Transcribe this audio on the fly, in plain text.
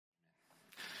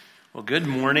Well, good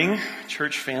morning,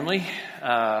 church family.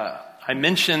 I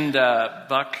mentioned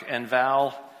Buck and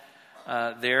Val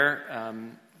there,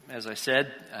 as I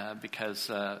said, because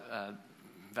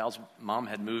Val's mom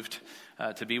had moved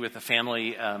to be with the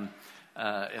family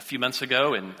a few months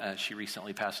ago, and she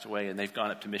recently passed away, and they've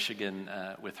gone up to Michigan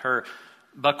with her.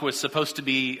 Buck was supposed to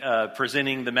be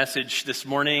presenting the message this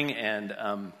morning,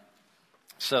 and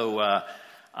so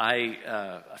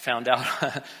I found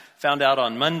out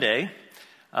on Monday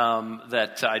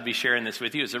that I'd be sharing this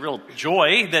with you. It's a real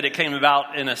joy that it came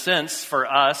about, in a sense, for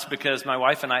us, because my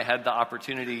wife and I had the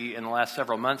opportunity in the last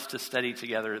several months to study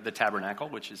together the Tabernacle,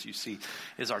 which, as you see,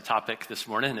 is our topic this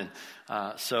morning.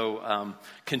 And so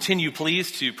continue,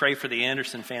 please, to pray for the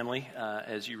Anderson family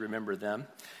as you remember them.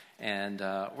 And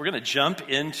we're going to jump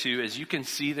into, as you can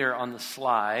see there on the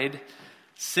slide,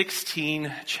 16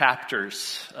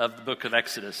 chapters of the book of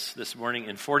Exodus this morning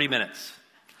in 40 minutes.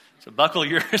 So buckle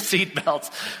your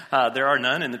seatbelts. There are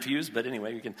none in the pews, but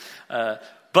anyway, we can.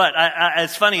 But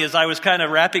it's funny, as I was kind of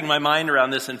wrapping my mind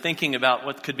around this and thinking about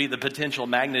what could be the potential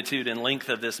magnitude and length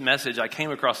of this message, I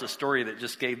came across a story that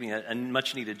just gave me a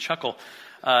much-needed chuckle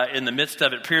in the midst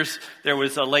of it. It appears there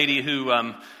was a lady who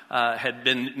had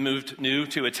been moved new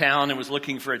to a town and was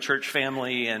looking for a church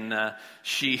family, and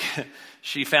she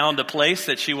found a place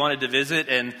that she wanted to visit,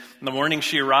 and the morning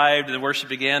she arrived, the worship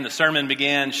began, the sermon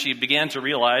began, she began to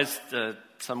realize,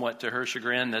 somewhat to her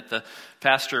chagrin, that the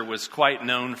pastor was quite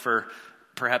known for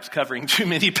perhaps covering too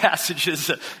many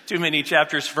passages, too many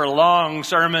chapters for long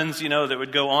sermons, that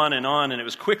would go on, and it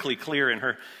was quickly clear in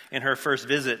her first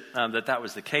visit that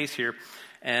was the case here.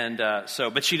 And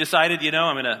but she decided,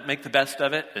 I'm going to make the best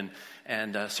of it,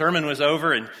 and sermon was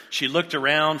over, and she looked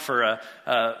around for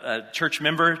a church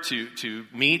member to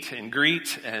meet and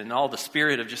greet, and all the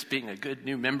spirit of just being a good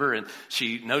new member. And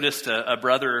she noticed a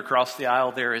brother across the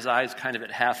aisle there, his eyes kind of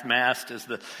at half-mast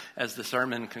as the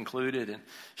sermon concluded. And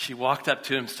she walked up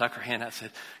to him, stuck her hand out, and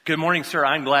said, "Good morning, sir,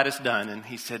 I'm glad it's done." And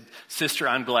he said, "Sister,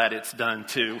 I'm glad it's done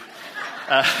too."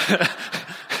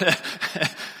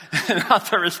 Not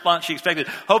the response she expected.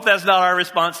 Hope that's not our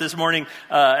response this morning.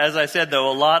 As I said, though,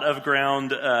 a lot of ground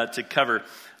to cover.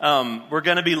 We're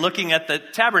going to be looking at the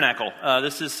Tabernacle.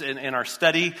 This is in our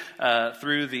study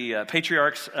through the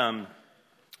patriarchs.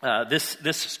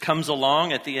 This comes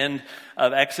along at the end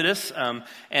of Exodus.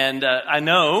 And I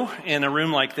know in a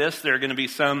room like this, there are going to be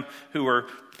some who are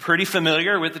pretty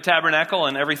familiar with the tabernacle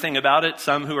and everything about it,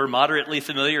 some who are moderately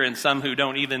familiar, and some who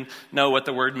don't even know what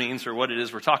the word means or what it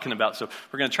is we're talking about. So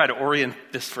we're going to try to orient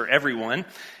this for everyone.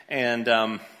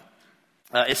 And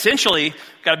essentially,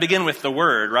 got to begin with the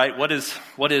word, right? What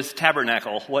is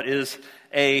tabernacle? What is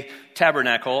a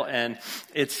tabernacle? And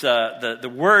it's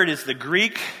the word is the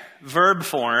Greek verb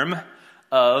form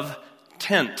of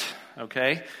tent.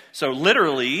 Okay, so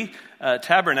literally,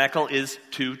 tabernacle is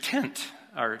to tent,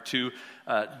 or to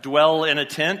dwell in a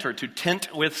tent, or to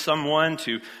tent with someone,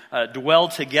 to dwell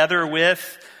together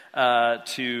with,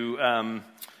 to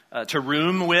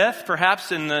room with,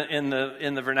 perhaps in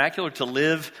the vernacular, to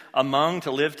live among,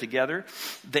 to live together.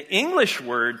 The English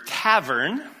word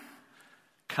tavern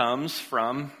comes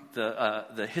from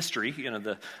the history,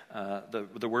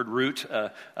 the word root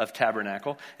of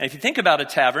tabernacle. And if you think about a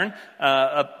tavern,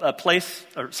 a place,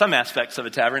 or some aspects of a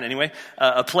tavern anyway,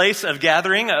 a place of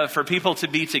gathering for people to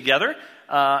be together.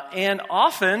 And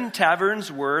often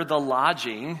taverns were the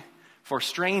lodging for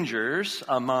strangers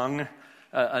among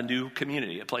a new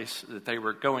community, a place that they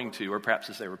were going to, or perhaps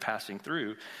as they were passing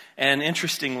through. And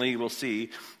interestingly, we'll see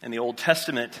in the Old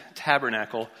Testament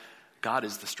tabernacle, God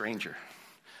is the stranger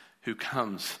who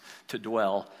comes to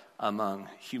dwell among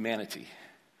humanity.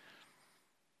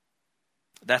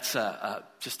 That's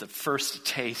just a first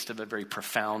taste of a very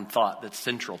profound thought that's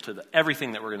central to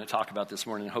everything that we're going to talk about this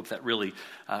morning. I hope that really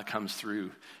comes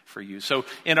through for you. So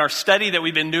in our study that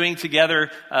we've been doing together,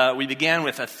 we began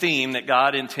with a theme that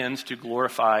God intends to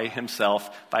glorify himself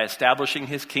by establishing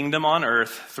his kingdom on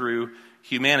earth through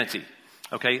humanity.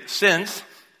 Okay, since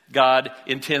God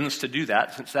intends to do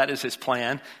that, since that is his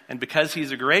plan, and because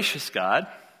he's a gracious God,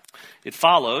 it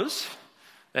follows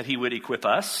that he would equip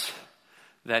us,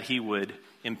 that he would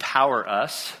empower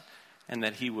us, and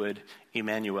that he would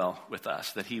Emmanuel with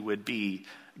us, that he would be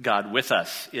God with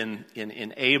us in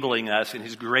enabling us in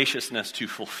his graciousness to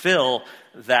fulfill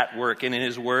that work. And in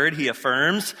his word, he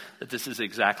affirms that this is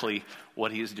exactly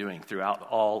what he is doing throughout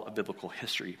all of biblical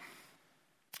history.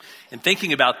 In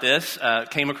thinking about this,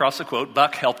 came across a quote.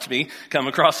 Buck helped me come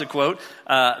across a quote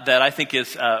that I think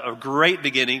is a great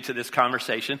beginning to this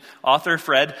conversation. Author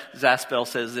Fred Zaspel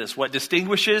says this: "What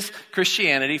distinguishes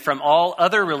Christianity from all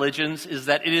other religions is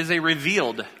that it is a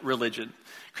revealed religion.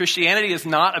 Christianity is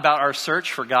not about our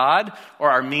search for God or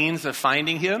our means of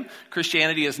finding him.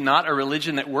 Christianity is not a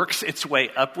religion that works its way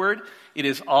upward. It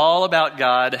is all about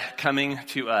God coming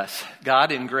to us.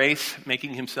 God in grace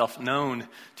making himself known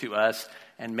to us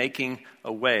and making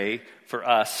a way for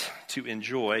us to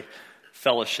enjoy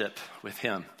fellowship with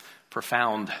him.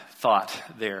 Profound thought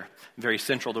there. Very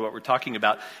central to what we're talking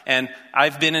about. And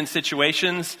I've been in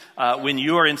situations, when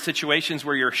you are in situations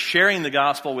where you're sharing the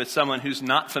gospel with someone who's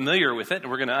not familiar with it,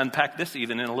 and we're going to unpack this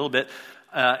even in a little bit,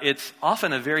 it's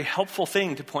often a very helpful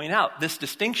thing to point out this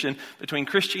distinction between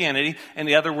Christianity and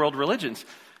the other world religions.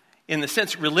 In the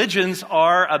sense, religions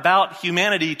are about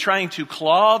humanity trying to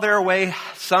claw their way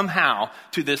somehow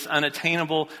to this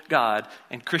unattainable God.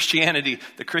 And Christianity,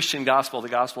 the Christian gospel, the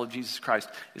gospel of Jesus Christ,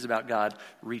 is about God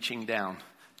reaching down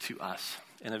to us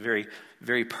in a very,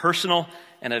 very personal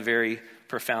and a very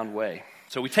profound way.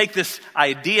 So we take this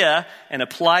idea and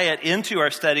apply it into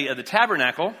our study of the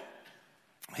tabernacle.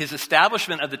 His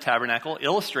establishment of the tabernacle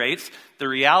illustrates the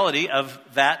reality of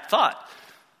that thought,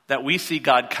 that we see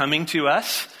God coming to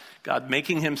us, God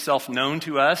making himself known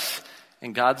to us,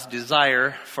 and God's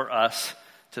desire for us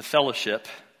to fellowship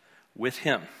with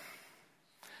him.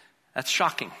 That's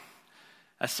shocking.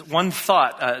 That's one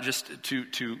thought just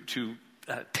to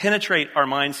penetrate our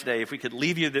minds today. If we could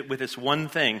leave you with this one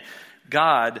thing,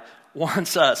 God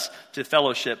wants us to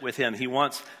fellowship with him. He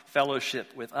wants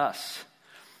fellowship with us.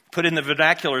 Put in the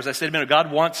vernacular, as I said a minute ago,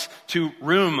 God wants to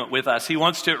room with us. He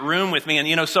wants to room with me.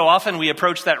 And so often we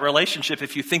approach that relationship,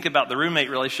 if you think about the roommate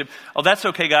relationship, oh, that's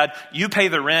okay, God. You pay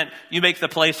the rent. You make the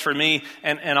place for me,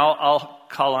 and I'll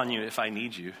call on you if I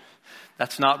need you.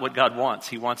 That's not what God wants.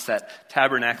 He wants that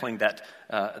tabernacling,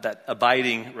 that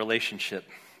abiding relationship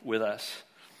with us.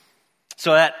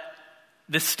 So that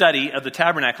this study of the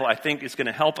tabernacle, I think, is going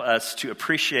to help us to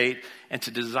appreciate and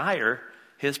to desire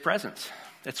his presence.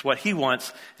 It's what he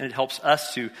wants, and it helps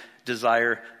us to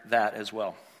desire that as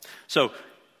well. So,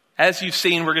 as you've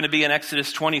seen, we're going to be in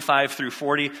Exodus 25 through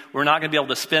 40. We're not going to be able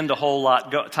to spend a whole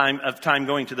lot of time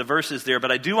going to the verses there,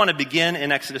 but I do want to begin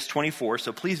in Exodus 24,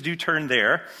 so please do turn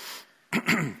there,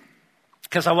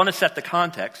 because I want to set the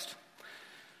context.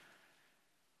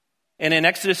 And in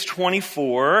Exodus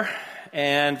 24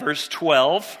 and verse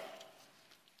 12,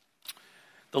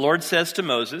 the Lord says to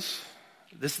Moses,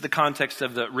 this is the context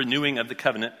of the renewing of the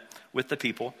covenant with the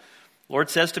people. The Lord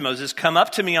says to Moses, "Come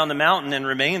up to me on the mountain and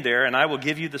remain there, and I will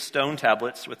give you the stone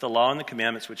tablets with the law and the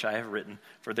commandments which I have written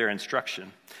for their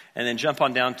instruction." And then jump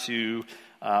on down to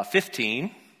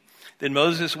 15. Then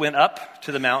Moses went up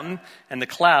to the mountain, and the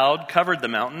cloud covered the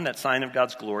mountain, that sign of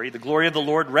God's glory. The glory of the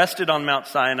Lord rested on Mount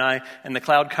Sinai, and the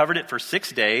cloud covered it for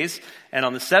 6 days. And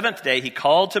on the seventh day he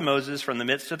called to Moses from the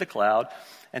midst of the cloud.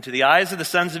 And to the eyes of the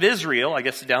sons of Israel, I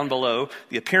guess down below,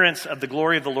 the appearance of the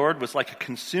glory of the Lord was like a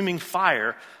consuming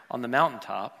fire on the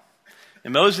mountaintop.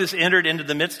 And Moses entered into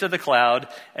the midst of the cloud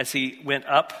as he went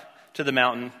up to the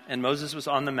mountain, and Moses was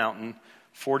on the mountain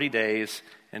 40 days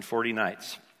and 40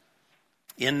 nights.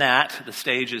 In that, the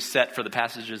stage is set for the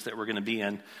passages that we're going to be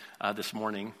in this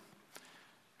morning.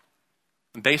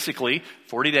 Basically,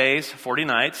 40 days, 40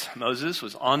 nights, Moses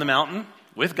was on the mountain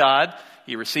with God.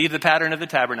 He received the pattern of the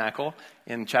tabernacle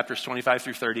in chapters 25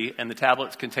 through 30, and the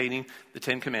tablets containing the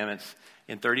 10 Commandments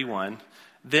in 31.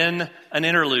 Then an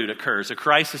interlude occurs, a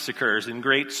crisis occurs. In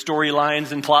great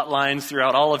storylines and plot lines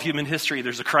throughout all of human history,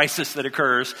 there's a crisis that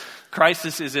occurs.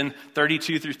 Crisis is in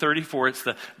 32 through 34. It's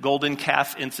the golden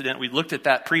calf incident. We looked at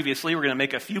that previously. We're going to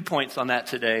make a few points on that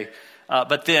today.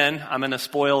 But then I'm going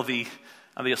to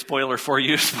I'll be a spoiler for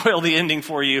you, spoil the ending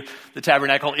for you. The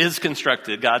tabernacle is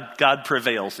constructed. God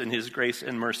prevails in his grace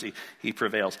and mercy. He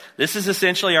prevails. This is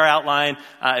essentially our outline.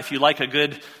 If you like a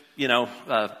good,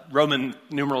 Roman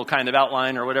numeral kind of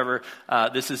outline or whatever,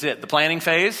 this is it. The planning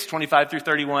phase, 25 through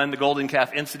 31, the golden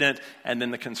calf incident, and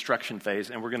then the construction phase.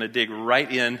 And we're going to dig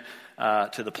right in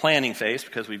to the planning phase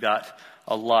because we've got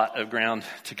a lot of ground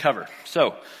to cover.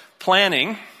 So,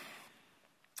 planning.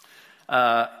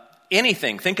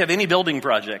 Anything, think of any building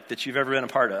project that you've ever been a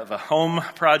part of, a home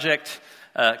project,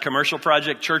 a commercial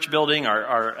project, church building,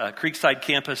 our Creekside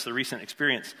campus, the recent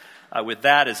experience with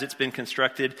that as it's been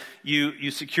constructed. You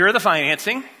secure the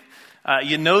financing,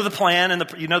 you know the plan and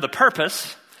you know the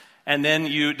purpose, and then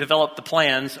you develop the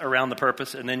plans around the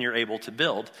purpose, and then you're able to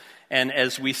build. And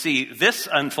as we see this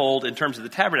unfold in terms of the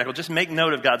tabernacle, just make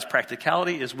note of God's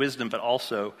practicality, his wisdom, but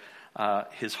also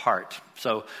his heart.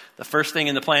 So the first thing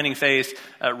in the planning phase,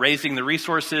 raising the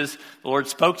resources, the Lord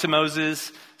spoke to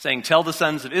Moses saying, "Tell the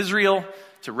sons of Israel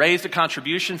to raise a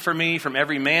contribution for me from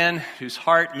every man whose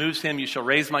heart moves him. You shall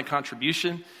raise my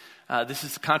contribution." This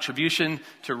is the contribution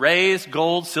to raise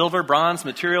gold, silver, bronze,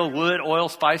 material, wood, oil,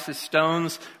 spices,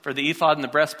 stones for the ephod and the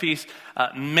breastpiece.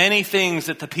 Many things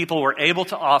that the people were able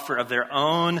to offer of their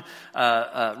own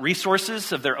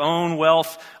resources, of their own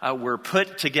wealth, were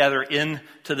put together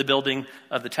into the building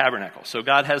of the tabernacle. So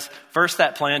God has first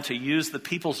that plan to use the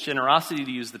people's generosity,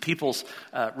 to use the people's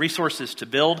resources to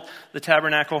build the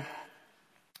tabernacle.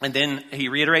 And then he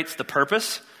reiterates the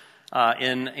purpose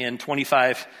in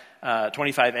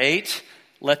 25:8,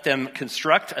 let them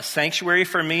construct a sanctuary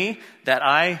for me that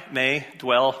I may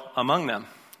dwell among them.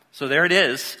 So there it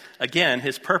is, again,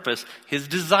 his purpose, his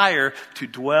desire to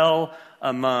dwell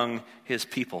among his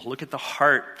people. Look at the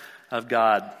heart of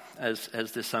God as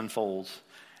this unfolds.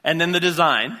 And then the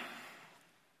design.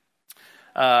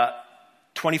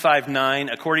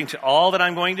 25:9, according to all that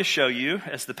I'm going to show you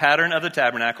as the pattern of the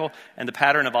tabernacle and the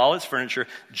pattern of all its furniture,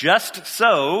 just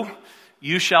so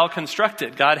you shall construct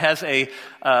it. God has a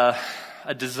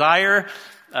desire,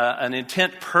 an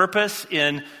intent, purpose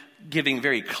in giving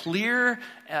very clear.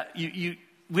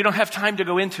 We don't have time to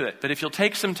go into it, but if you'll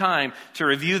take some time to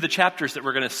review the chapters that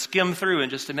we're going to skim through in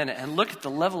just a minute and look at the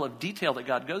level of detail that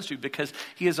God goes to, because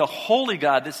he is a holy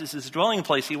God. This is his dwelling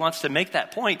place. He wants to make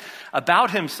that point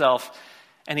about himself,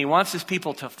 and he wants his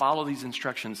people to follow these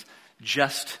instructions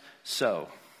just so.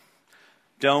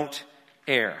 Don't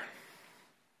err.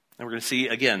 And we're going to see,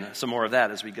 again, some more of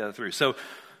that as we go through. So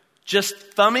just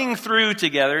thumbing through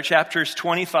together chapters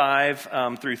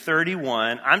 25 through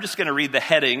 31, I'm just going to read the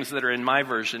headings that are in my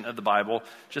version of the Bible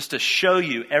just to show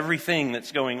you everything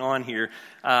that's going on here.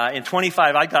 In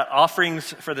 25, I got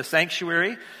offerings for the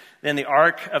sanctuary, then the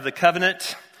Ark of the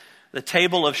Covenant, the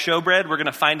table of showbread. We're going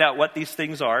to find out what these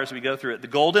things are as we go through it. The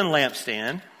golden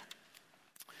lampstand,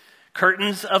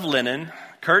 curtains of linen,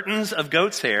 curtains of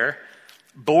goat's hair,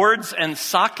 boards and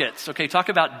sockets. Okay, talk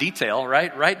about detail,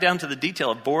 right? Right down to the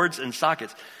detail of boards and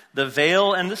sockets. The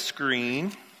veil and the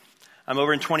screen. I'm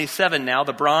over in 27 now.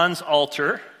 The bronze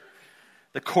altar.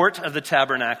 The court of the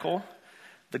tabernacle.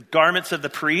 The garments of the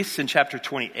priests in chapter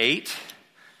 28.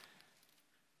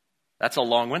 That's a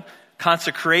long one.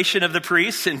 Consecration of the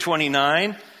priests in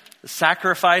 29. The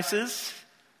sacrifices.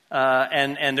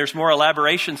 And there's more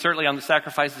elaboration certainly on the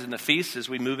sacrifices and the feasts as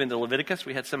we move into Leviticus.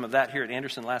 We had some of that here at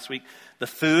Anderson last week. The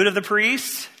food of the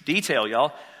priests, detail,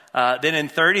 y'all. Then in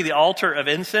 30, the altar of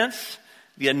incense,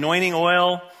 the anointing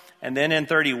oil, and then in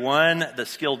 31, the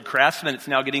skilled craftsmen. It's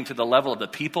now getting to the level of the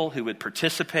people who would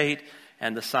participate,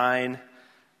 and the sign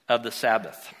of the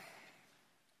Sabbath.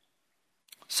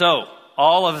 So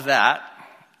all of that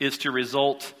is to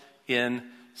result in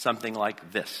something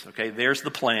like this. Okay, there's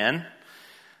the plan.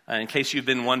 In case you've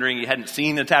been wondering, you hadn't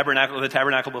seen the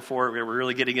tabernacle before, we're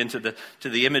really getting into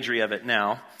the imagery of it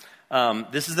now.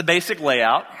 This is the basic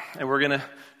layout, and we're going to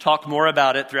talk more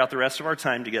about it throughout the rest of our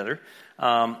time together.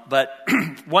 But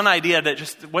one idea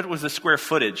what was the square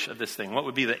footage of this thing? What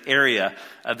would be the area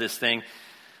of this thing?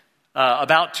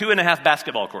 About 2.5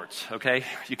 basketball courts, okay?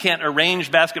 You can't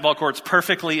arrange basketball courts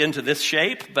perfectly into this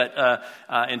shape, but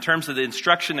in terms of the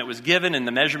instruction that was given and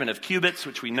the measurement of cubits,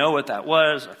 which we know what that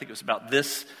was, I think it was about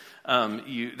this.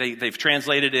 They've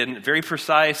translated in very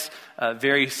precise,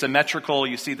 very symmetrical.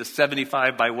 You see the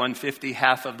 75 by 150,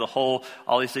 half of the whole,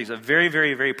 all these things. A very,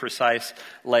 very, very precise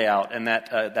layout, and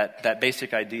that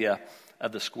basic idea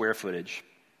of the square footage.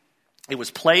 It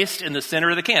was placed in the center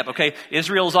of the camp. Okay,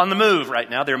 Israel's on the move right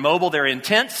now. They're mobile, they're in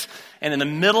tents. And in the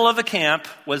middle of the camp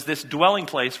was this dwelling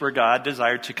place where God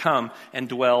desired to come and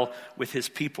dwell with his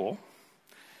people.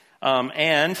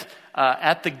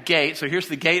 At the gate, so here's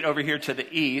the gate over here to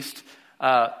the east.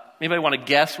 Anybody want to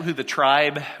guess who the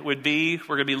tribe would be?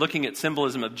 We're going to be looking at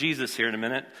symbolism of Jesus here in a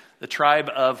minute. The tribe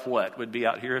of what would be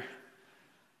out here?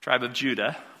 Tribe of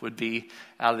Judah would be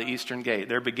out of the eastern gate.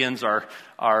 There begins our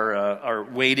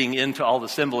wading into all the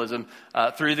symbolism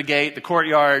through the gate, the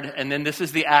courtyard, and then this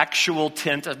is the actual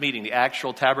tent of meeting, the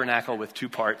actual tabernacle with two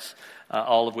parts,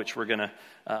 all of which we're going to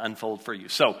unfold for you.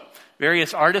 So,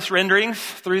 various artist renderings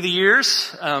through the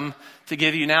years to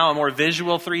give you now a more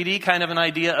visual 3D kind of an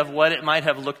idea of what it might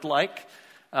have looked like.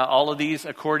 All of these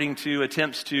according to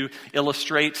attempts to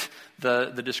illustrate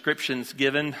the descriptions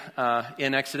given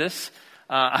in Exodus.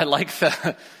 I like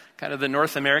the kind of the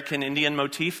North American Indian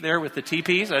motif there with the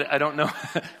teepees. I don't know,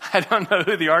 I don't know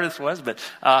who the artist was, but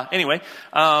anyway,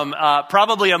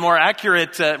 probably a more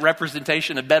accurate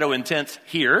representation of Bedouin tents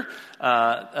here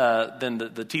than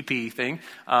the teepee thing.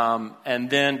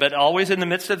 But always in the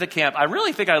midst of the camp. I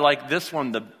really think I like this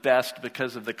one the best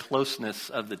because of the closeness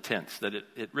of the tents. That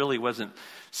it really wasn't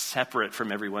separate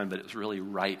from everyone, but it was really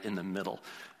right in the middle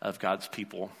of God's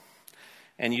people.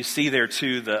 And you see there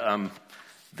too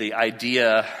the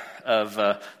idea of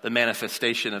the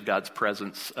manifestation of God's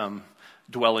presence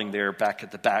dwelling there back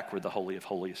at the back where the Holy of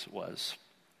Holies was.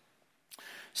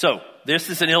 So this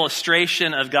is an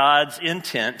illustration of God's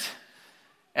intent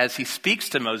as he speaks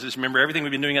to Moses. Remember, everything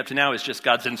we've been doing up to now is just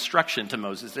God's instruction to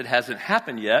Moses. It hasn't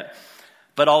happened yet,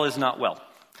 but all is not well.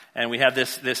 And we have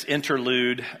this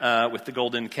interlude with the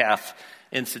golden calf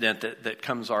incident that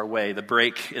comes our way, the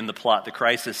break in the plot, the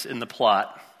crisis in the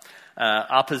plot.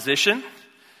 Opposition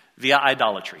via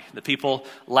idolatry. The people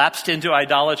lapsed into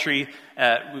idolatry,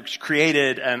 which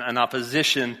created an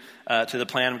opposition to the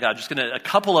plan of God. Just a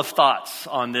couple of thoughts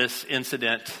on this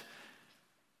incident.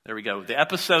 There we go. The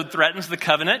episode threatens the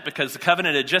covenant because the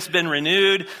covenant had just been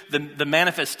renewed. The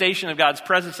manifestation of God's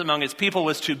presence among his people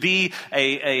was to be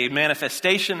a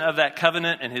manifestation of that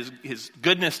covenant and his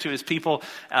goodness to his people.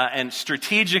 And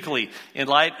strategically, in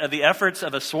light of the efforts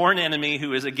of a sworn enemy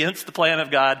who is against the plan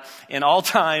of God, in all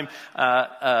time,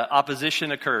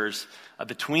 opposition occurs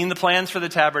between the plans for the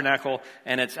tabernacle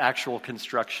and its actual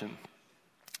construction.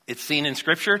 It's seen in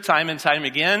Scripture time and time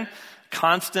again.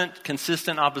 Constant,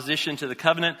 consistent opposition to the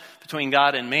covenant between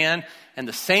God and man. And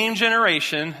the same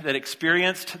generation that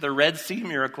experienced the Red Sea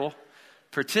miracle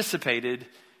participated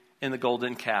in the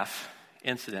golden calf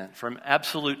incident. From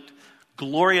absolute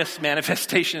glorious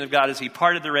manifestation of God as he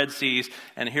parted the Red Seas,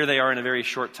 and here they are in a very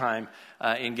short time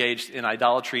engaged in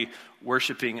idolatry,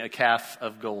 worshiping a calf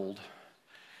of gold.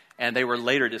 And they were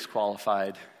later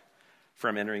disqualified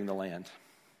from entering the land.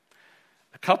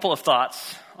 A couple of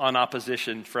thoughts on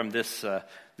opposition from this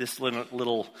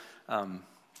little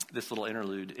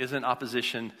interlude. Isn't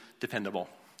opposition dependable?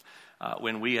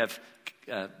 When we have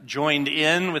joined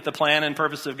in with the plan and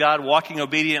purpose of God, walking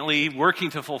obediently, working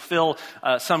to fulfill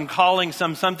some calling,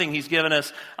 something he's given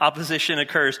us, opposition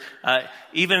occurs.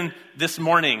 Even this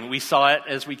morning, we saw it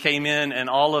as we came in and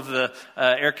all of the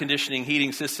air conditioning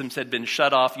heating systems had been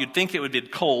shut off. You'd think it would be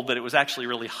cold, but it was actually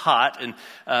really hot. And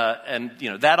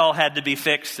that all had to be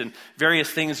fixed, and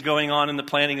various things going on in the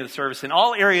planning of the service. In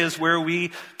all areas where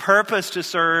we purpose to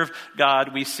serve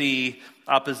God, we see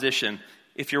opposition.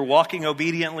 If you're walking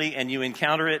obediently and you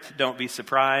encounter it, don't be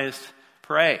surprised.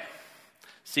 Pray.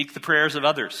 Seek the prayers of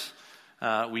others.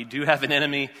 We do have an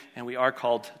enemy, and we are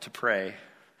called to pray.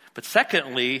 But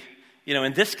secondly,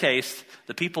 in this case,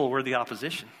 the people were the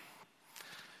opposition.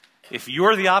 If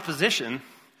you're the opposition,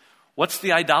 what's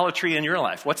the idolatry in your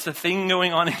life? What's the thing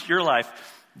going on in your life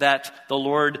that the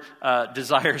Lord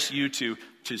desires you to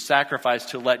sacrifice,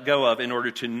 to let go of in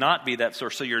order to not be that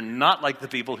source, so you're not like the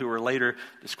people who were later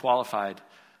disqualified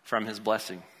from his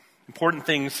blessing? Important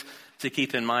things to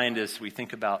keep in mind as we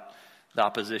think about the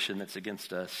opposition that's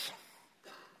against us.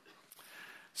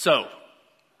 So,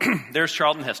 there's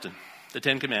Charlton Heston, the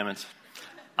Ten Commandments.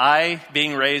 I,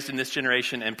 being raised in this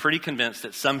generation, am pretty convinced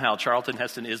that somehow Charlton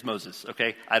Heston is Moses,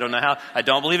 okay? I don't know how. I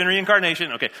don't believe in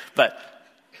reincarnation, okay? But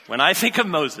when I think of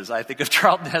Moses, I think of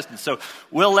Charlton Heston. So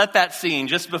we'll let that scene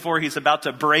just before he's about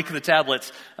to break the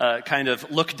tablets kind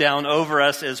of look down over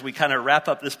us as we kind of wrap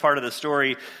up this part of the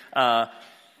story.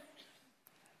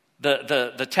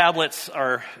 The tablets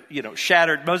are,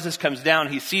 shattered. Moses comes down.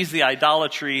 He sees the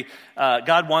idolatry.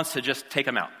 God wants to just take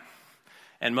them out.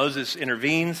 And Moses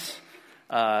intervenes.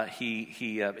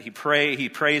 He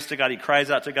prays to God. He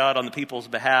cries out to God on the people's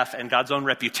behalf and God's own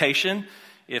reputation.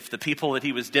 If the people that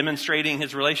he was demonstrating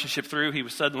his relationship through, he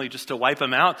was suddenly just to wipe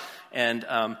them out. And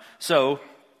so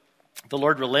the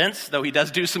Lord relents, though he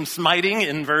does do some smiting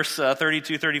in verse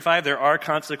 32, 35. There are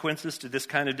consequences to this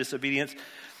kind of disobedience.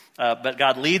 But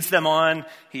God leads them on.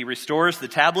 He restores the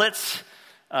tablets,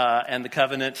 and the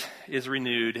covenant is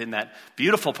renewed. In that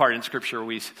beautiful part in Scripture,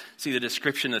 we see the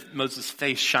description of Moses'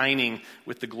 face shining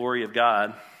with the glory of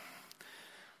God.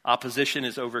 Opposition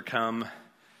is overcome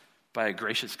by a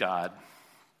gracious God.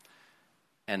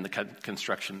 And the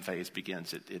construction phase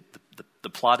begins. The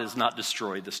plot is not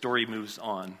destroyed. The story moves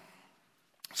on.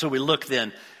 So we look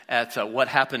then at what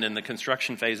happened in the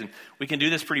construction phase. And we can do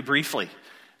this pretty briefly,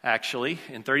 actually.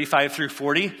 In 35 through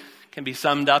 40 can be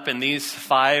summed up in these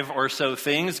 5 or so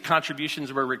things.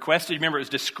 Contributions were requested. Remember, it was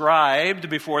described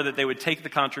before that they would take the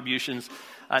contributions.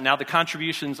 Now the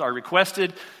contributions are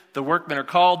requested. The workmen are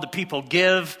called. The people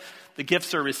give. The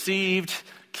gifts are received.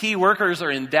 Key workers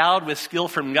are endowed with skill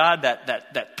from God,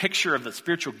 that picture of the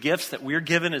spiritual gifts that we're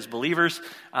given as believers.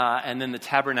 And then the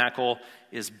tabernacle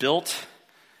is built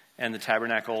and the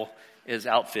tabernacle is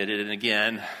outfitted. And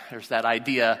again, there's that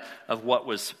idea of what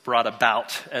was brought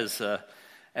about as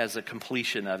a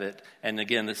completion of it. And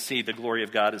again, to see the glory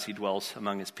of God as he dwells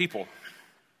among his people.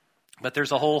 But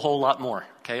there's a whole lot more,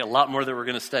 okay? A lot more that we're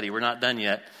going to study. We're not done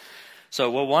yet. So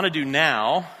what we want to do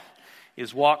now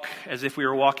is walk as if we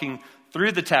were walking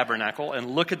through the tabernacle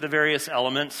and look at the various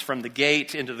elements from the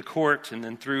gate into the court and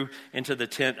then through into the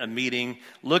tent of meeting,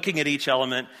 looking at each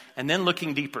element and then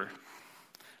looking deeper.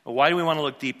 Well, why do we want to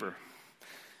look deeper?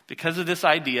 Because of this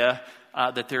idea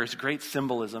that there is great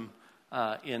symbolism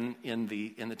in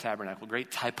the tabernacle,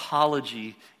 great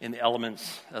typology in the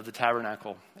elements of the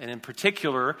tabernacle. And in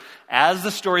particular, as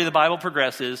the story of the Bible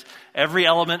progresses, every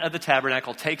element of the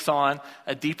tabernacle takes on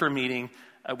a deeper meaning,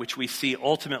 which we see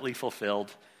ultimately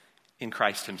fulfilled in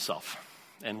Christ himself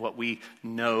and what we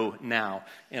know now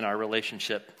in our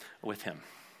relationship with him.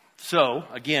 So,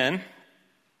 again,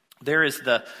 there is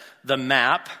the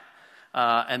map.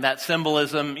 And that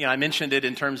symbolism, I mentioned it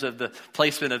in terms of the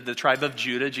placement of the tribe of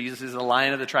Judah. Jesus is the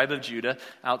Lion of the tribe of Judah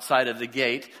outside of the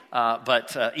gate.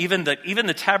 But even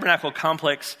the tabernacle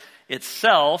complex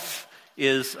itself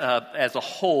is, as a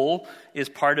whole, is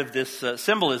part of this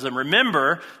symbolism.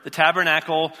 Remember, the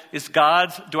tabernacle is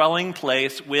God's dwelling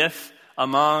place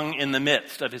in the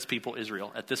midst of his people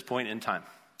Israel at this point in time.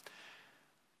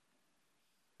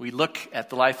 We look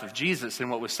at the life of Jesus and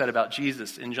what was said about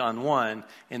Jesus in John 1.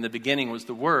 In the beginning was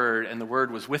the Word, and the Word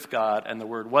was with God, and the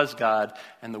Word was God,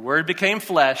 and the Word became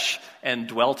flesh and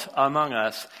dwelt among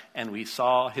us, and we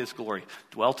saw his glory.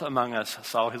 Dwelt among us,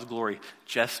 saw his glory,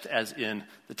 just as in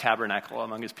the tabernacle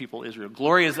among his people Israel.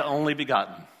 Glory is the only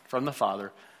begotten from the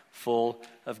Father, full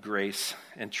of grace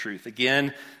and truth.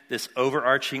 Again, this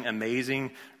overarching,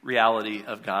 amazing reality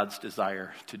of God's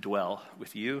desire to dwell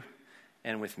with you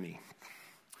and with me.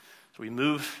 So we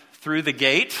move through the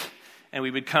gate, and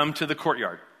we would come to the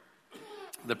courtyard.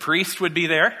 The priest would be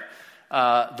there,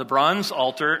 the bronze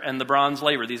altar, and the bronze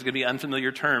laver. These are going to be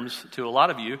unfamiliar terms to a lot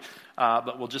of you,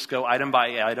 but we'll just go item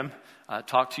by item,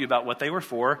 talk to you about what they were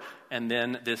for, and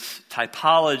then this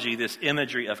typology, this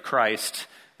imagery of Christ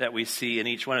that we see in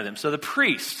each one of them. So the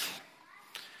priest,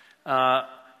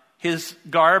 his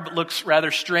garb looks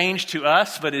rather strange to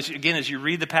us, but as you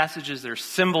read the passages, there's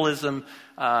symbolism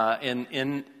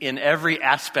in every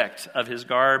aspect of his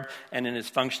garb and in his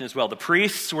function as well. The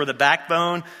priests were the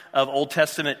backbone of Old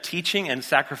Testament teaching and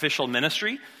sacrificial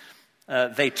ministry.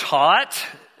 They taught,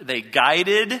 they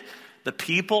guided the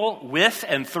people with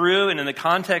and through and in the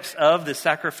context of the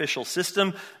sacrificial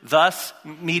system, thus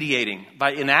mediating.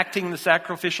 By enacting the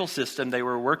sacrificial system, they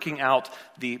were working out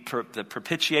the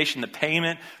propitiation, the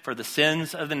payment for the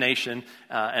sins of the nation,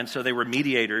 and so they were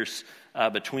mediators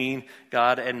between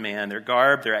God and man. Their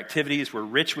garb, their activities were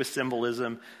rich with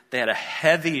symbolism. They had a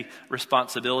heavy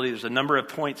responsibility. There's a number of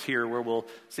points here where we'll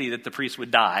see that the priest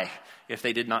would die if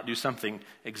they did not do something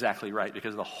exactly right,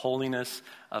 because of the holiness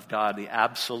of God, the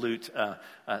absolute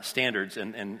standards,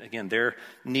 and again, their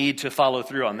need to follow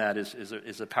through on that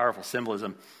is a powerful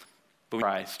symbolism.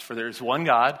 Christ, for there is one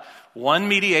God, one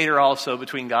mediator also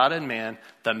between God and man,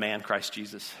 the man Christ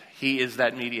Jesus. He is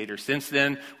that mediator. Since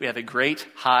then, we have a great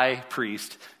high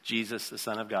priest, Jesus, the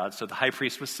Son of God. So the high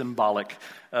priest was symbolic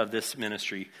of this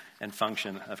ministry and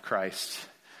function of Christ.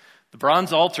 The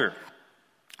bronze altar,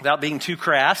 without being too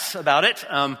crass about it,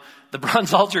 the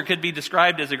bronze altar could be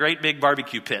described as a great big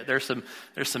barbecue pit. There's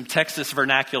some Texas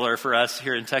vernacular for us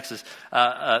here in Texas.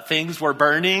 Things were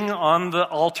burning on the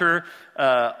altar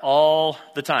all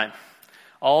the time,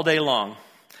 all day long.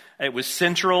 It was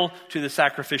central to the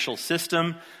sacrificial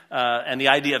system and the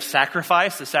idea of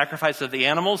sacrifice, the sacrifice of the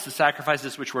animals, the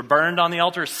sacrifices which were burned on the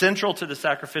altar, central to the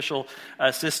sacrificial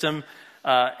system.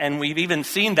 And we've even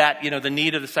seen that, the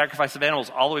need of the sacrifice of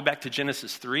animals all the way back to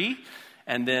Genesis 3.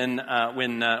 And then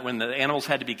when the animals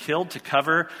had to be killed to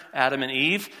cover Adam and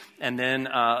Eve, and then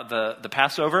the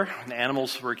Passover, the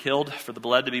animals were killed for the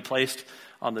blood to be placed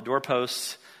on the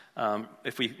doorposts.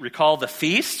 If we recall the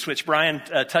feasts, which Brian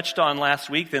touched on last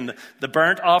week, then the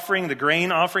burnt offering, the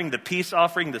grain offering, the peace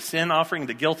offering, the sin offering,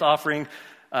 the guilt offering,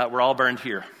 were all burned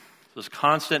here. There's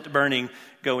constant burning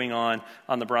going on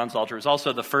the bronze altar. It was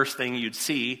also the first thing you'd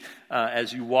see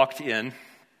as you walked in,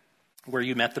 where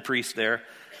you met the priest there.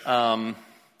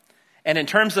 And in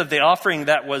terms of the offering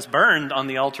that was burned on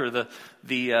the altar, the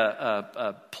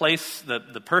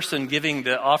person giving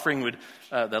the offering would,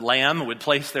 the lamb would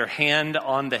place their hand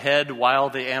on the head while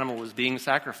the animal was being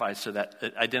sacrificed, so that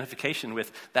identification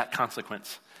with that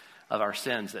consequence of our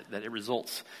sins, that it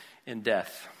results in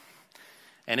death.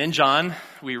 And in John,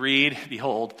 we read,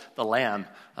 "Behold, the Lamb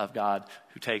of God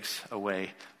who takes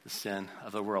away the sin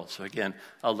of the world." So again,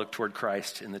 I'll look toward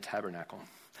Christ in the tabernacle.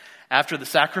 After the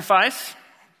sacrifice,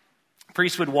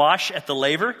 priests would wash at the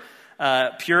laver,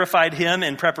 purified him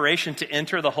in preparation to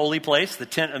enter the holy place, the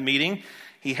tent of meeting.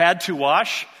 He had to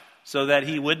wash so that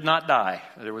he would not die.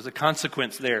 There was a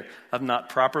consequence there of not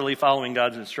properly following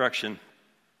God's instruction.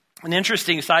 An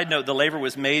interesting side note, the laver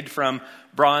was made from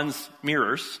bronze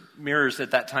mirrors. Mirrors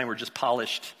at that time were just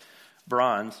polished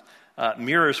bronze.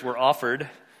 Mirrors were offered.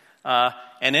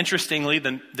 And interestingly,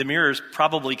 the mirrors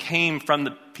probably came from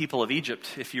the people of Egypt.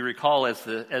 If you recall, as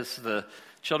the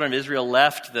children of Israel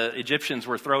left, the Egyptians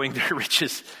were throwing their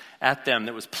riches at them.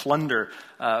 There was plunder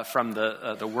from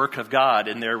the work of God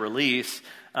in their release.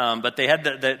 But they had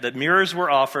the mirrors were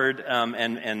offered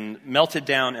and melted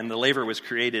down, and the laver was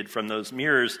created from those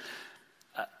mirrors.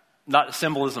 Not a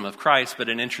symbolism of Christ, but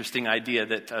an interesting idea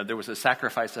that there was a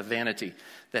sacrifice of vanity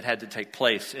that had to take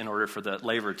place in order for the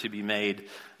laver to be made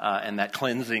and that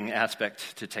cleansing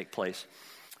aspect to take place.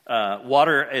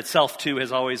 Water itself, too,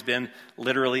 has always been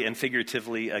literally and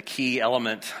figuratively a key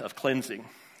element of cleansing.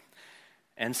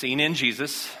 And seen in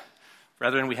Jesus,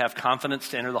 brethren, we have confidence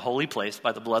to enter the holy place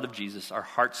by the blood of Jesus, our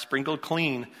hearts sprinkled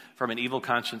clean from an evil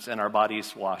conscience and our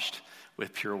bodies washed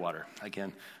with pure water.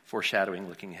 Again, foreshadowing,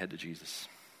 looking ahead to Jesus.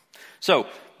 So,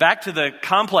 back to the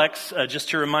complex, just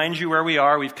to remind you where we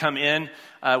are. We've come in,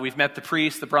 we've met the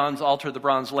priest, the bronze altar, the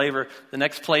bronze laver. The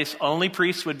next place, only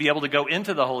priests would be able to go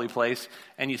into the holy place.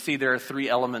 And you see there are three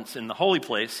elements in the holy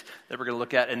place that we're going to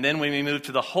look at. And then when we move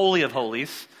to the Holy of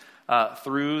Holies,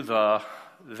 through the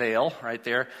veil right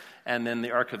there, and then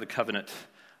the Ark of the Covenant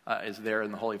is there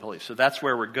in the Holy of Holies. So that's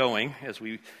where we're going as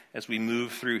we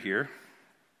move through here.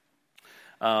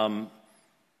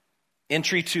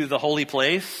 Entry to the holy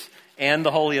place and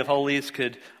the Holy of Holies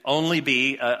could only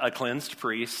be a cleansed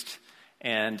priest.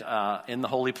 And in the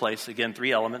holy place, again,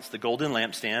 three elements: the golden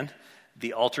lampstand,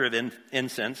 the altar of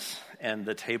incense, and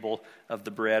the table of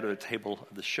the bread, or the table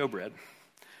of the showbread.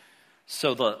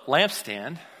 So the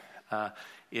lampstand,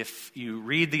 if you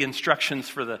read the instructions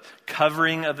for the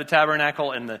covering of the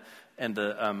tabernacle and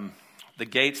the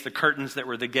gates, the curtains that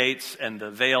were the gates, and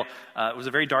the veil, it was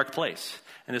a very dark place.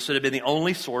 And this would have been the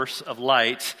only source of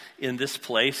light in this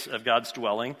place of God's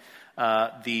dwelling.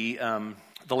 The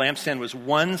lampstand was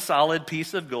one solid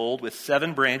piece of gold with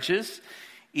 7 branches,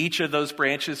 each of those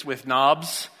branches with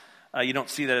knobs. You don't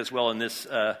see that as well in this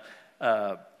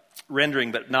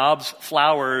rendering, but knobs,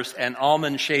 flowers, and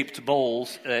almond-shaped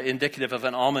bowls, indicative of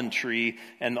an almond tree.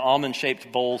 And the almond-shaped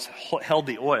bowls held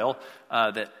the oil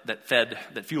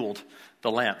that fueled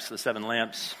the lamps, the 7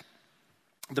 lamps.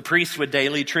 The priest would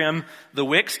daily trim the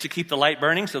wicks to keep the light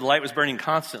burning, so the light was burning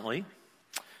constantly.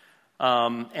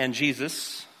 And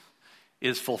Jesus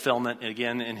is fulfillment,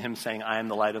 again, in him saying, I am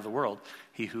the light of the world.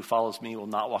 He who follows me will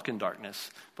not walk in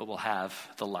darkness, but will have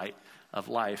the light of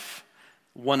life.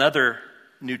 One other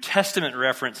New Testament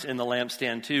reference in the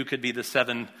lampstand, too, could be the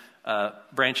 7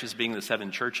 branches being the 7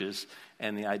 churches,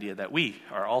 and the idea that we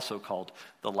are also called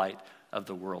the light of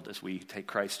the world as we take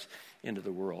Christ into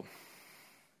the world.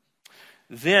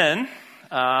 Then,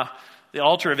 the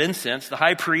altar of incense, the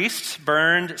high priest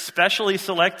burned specially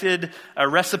selected a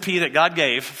recipe that God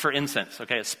gave for incense.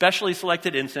 Okay, a specially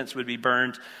selected incense would be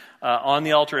burned on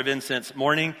the altar of incense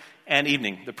morning and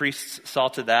evening. The priests saw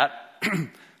to that.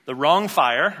 The wrong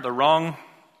fire, the wrong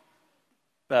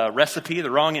recipe,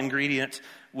 the wrong ingredient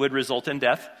would result in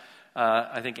death.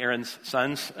 I think Aaron's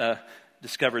sons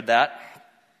discovered that.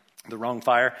 The wrong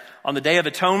fire. On the Day of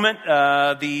Atonement,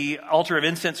 the altar of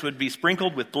incense would be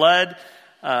sprinkled with blood.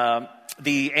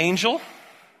 The angel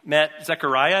met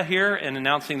Zechariah here in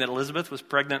announcing that Elizabeth was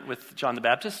pregnant with John the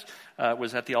Baptist,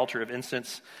 was at the altar of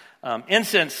incense.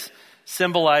 Incense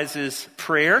symbolizes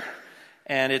prayer,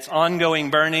 and its ongoing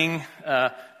burning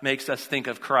makes us think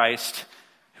of Christ,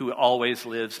 who always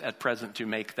lives at present to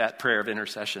make that prayer of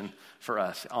intercession for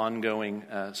us. Ongoing,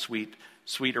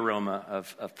 sweet aroma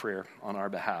of prayer on our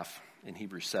behalf in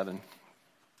Hebrews 7.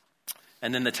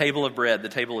 And then the table of bread, the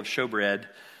table of showbread,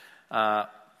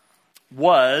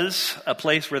 was a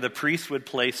place where the priest would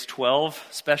place 12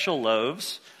 special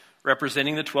loaves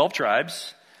representing the 12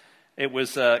 tribes. It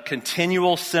was a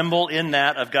continual symbol in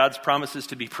that of God's promises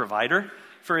to be provider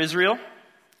for Israel.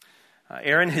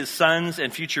 Aaron, his sons,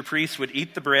 and future priests would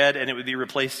eat the bread, and it would be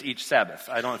replaced each Sabbath.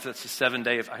 I don't know if that's a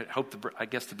 7-day. I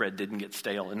guess the bread didn't get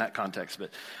stale in that context, but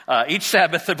each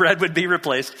Sabbath the bread would be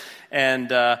replaced. And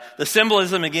the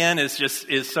symbolism again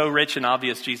is so rich and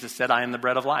obvious. Jesus said, "I am the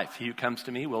bread of life. He who comes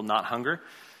to me will not hunger.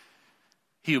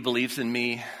 He who believes in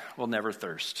me will never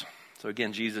thirst." So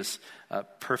again, Jesus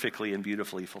perfectly and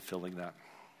beautifully fulfilling that.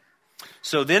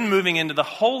 So then, moving into the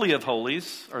Holy of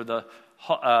Holies, or the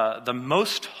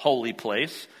most holy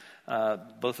place.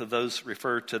 Both of those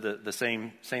refer to the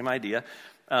same idea.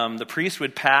 The priest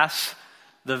would pass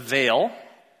the veil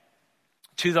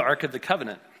to the Ark of the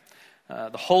Covenant.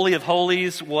 The Holy of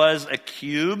Holies was a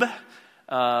cube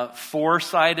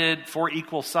four-sided, four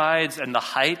equal sides, and the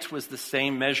height was the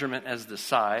same measurement as the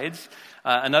sides.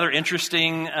 Another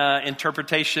interesting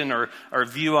interpretation or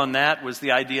view on that was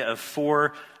the idea of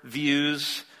four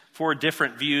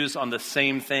different views on the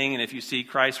same thing. And if you see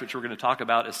Christ, which we're going to talk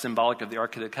about, as symbolic of the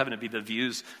Ark of the Covenant, be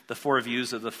the four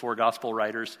views of the four gospel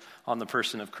writers on the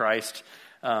person of Christ.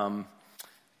 And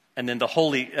then the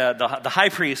high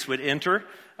priest would enter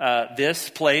this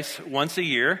place once a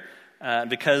year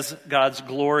because God's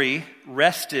glory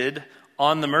rested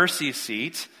on the mercy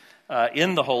seat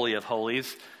in the Holy of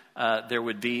Holies. There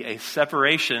would be a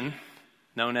separation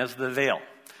known as the veil,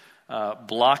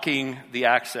 blocking the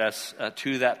access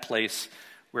to that place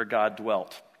where God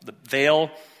dwelt. The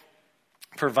veil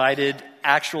provided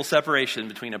actual separation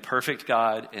between a perfect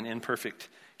God and imperfect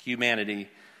humanity.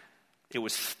 It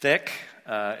was thick.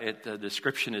 The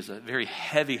description is a very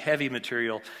heavy, heavy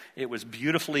material. It was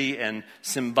beautifully and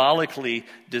symbolically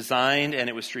designed, and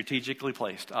it was strategically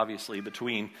placed, obviously,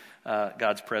 between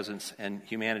God's presence and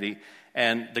humanity.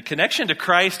 And the connection to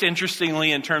Christ,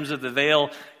 interestingly, in terms of the veil,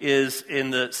 is in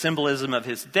the symbolism of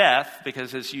his death,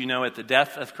 because as you know, at the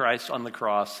death of Christ on the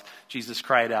cross, Jesus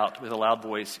cried out with a loud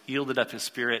voice, yielded up his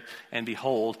spirit, and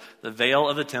behold, the veil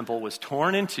of the temple was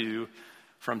torn in two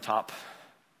from top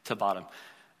to bottom.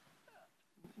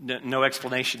 No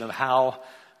explanation of how,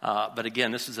 but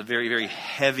again, this is a very, very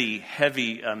heavy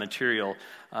material,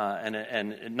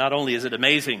 and not only is it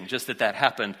amazing just that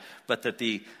happened, but that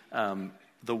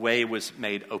the way was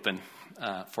made open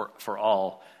for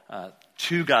all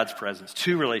to God's presence,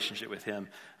 to relationship with him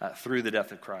through the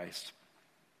death of Christ.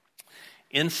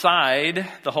 Inside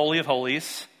the Holy of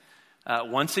Holies,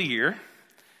 once a year,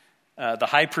 the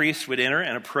high priest would enter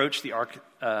and approach the Ark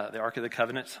of the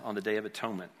Covenant on the Day of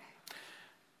Atonement.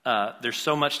 There's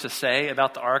so much to say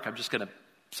about the Ark. I'm just going to,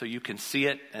 so you can see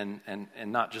it and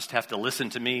not just have to listen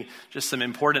to me, just some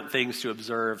important things to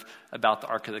observe about the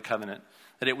Ark of the Covenant.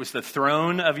 That it was the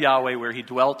throne of Yahweh where he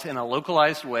dwelt in a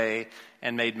localized way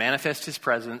and made manifest his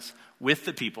presence with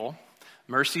the people.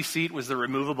 Mercy seat was the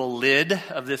removable lid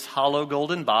of this hollow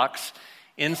golden box.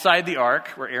 Inside the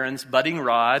Ark were Aaron's budding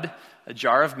rod, a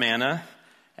jar of manna,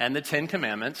 and the 10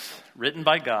 Commandments written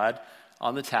by God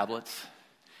on the tablets.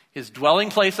 His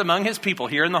dwelling place among his people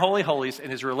here in the Holy Holies,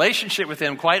 and his relationship with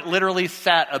him quite literally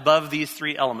sat above these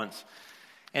three elements.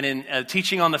 And in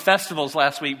teaching on the festivals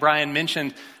last week, Brian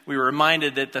mentioned, we were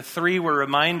reminded that the three were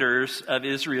reminders of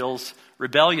Israel's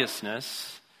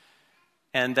rebelliousness,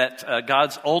 and that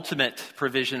God's ultimate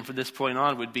provision from this point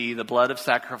on would be the blood of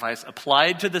sacrifice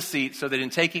applied to the seat, so that in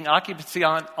taking occupancy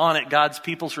on it, God's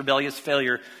people's rebellious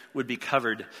failure would be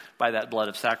covered by that blood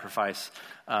of sacrifice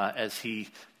as he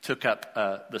took up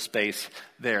the space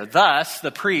there. Thus,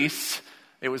 the priests,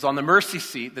 it was on the mercy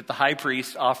seat that the high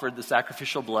priest offered the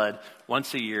sacrificial blood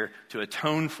once a year to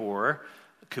atone for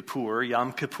Kippur,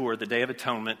 Yom Kippur, the Day of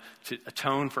Atonement, to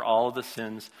atone for all of the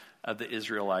sins of the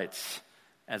Israelites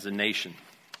as a nation.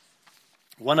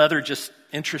 One other just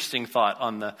interesting thought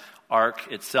on the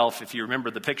ark itself, if you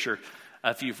remember the picture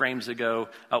a few frames ago,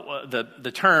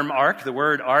 the term ark, the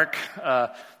word ark,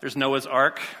 there's Noah's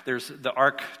ark. The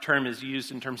ark term is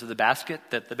used in terms of the basket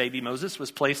that the baby Moses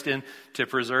was placed in to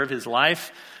preserve his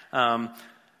life.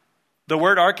 The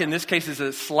word ark in this case is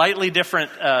a slightly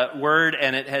different word,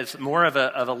 and it has more of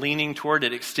a leaning toward,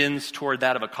 it extends toward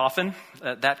that of a coffin,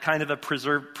 that kind of a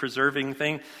preserving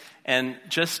thing. And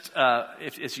just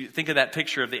if you think of that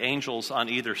picture of the angels on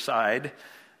either side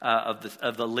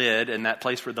of the lid and that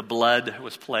place where the blood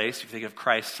was placed, if you think of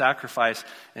Christ's sacrifice,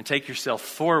 and take yourself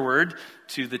forward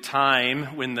to the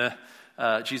time when the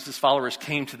Jesus followers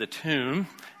came to the tomb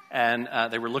and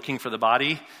they were looking for the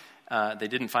body. They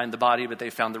didn't find the body, but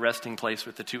they found the resting place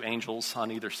with the two angels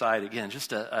on either side. Again,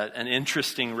 just an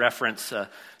interesting reference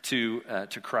to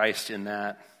Christ in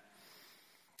that.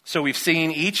 So we've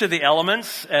seen each of the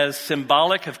elements as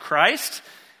symbolic of Christ,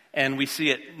 and we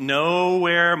see it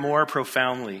nowhere more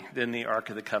profoundly than the Ark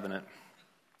of the Covenant.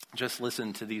 Just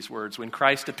listen to these words. When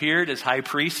Christ appeared as high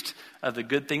priest of the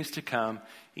good things to come,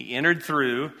 he entered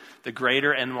through the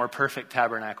greater and more perfect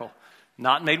tabernacle,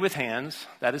 not made with hands,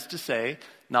 that is to say,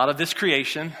 not of this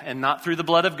creation, and not through the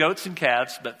blood of goats and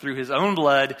calves, but through his own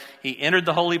blood, he entered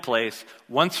the holy place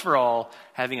once for all,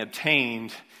 having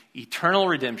obtained eternal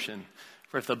redemption.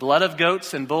 For if the blood of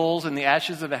goats and bulls and the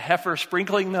ashes of a heifer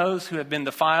sprinkling those who have been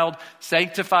defiled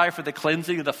sanctify for the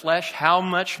cleansing of the flesh, how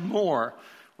much more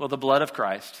will the blood of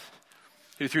Christ,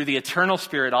 who through the eternal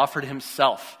Spirit offered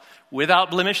himself without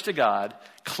blemish to God,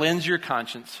 cleanse your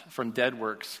conscience from dead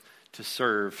works to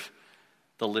serve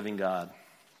the living God.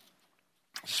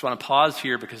 I just want to pause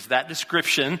here because that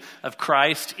description of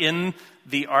Christ in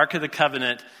the Ark of the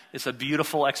Covenant is a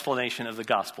beautiful explanation of the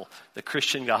gospel, the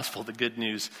Christian gospel, the good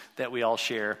news that we all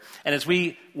share. And as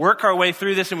we work our way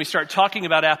through this and we start talking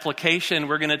about application,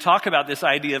 we're going to talk about this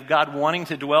idea of God wanting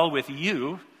to dwell with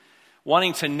you,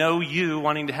 wanting to know you,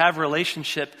 wanting to have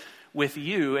relationship with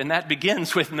you. And that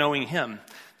begins with knowing him.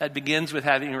 That begins with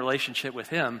having a relationship with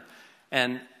him.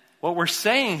 And what we're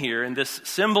saying here in this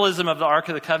symbolism of the Ark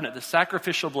of the Covenant, the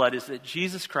sacrificial blood, is that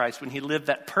Jesus Christ, when he lived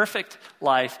that perfect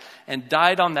life and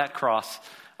died on that cross,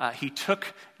 he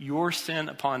took your sin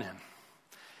upon him.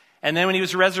 And then when he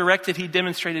was resurrected, he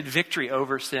demonstrated victory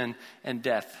over sin and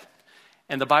death.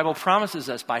 And the Bible promises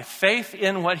us by faith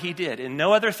in what he did, in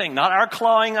no other thing, not our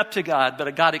clawing up to God, but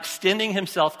a God extending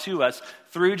himself to us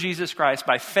through Jesus Christ,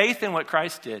 by faith in what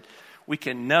Christ did, we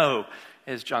can know,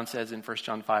 as John says in 1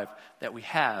 John 5, that we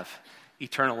have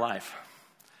eternal life.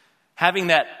 Having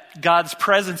that God's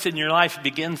presence in your life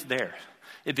begins there.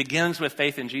 It begins with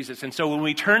faith in Jesus. And so when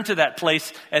we turn to that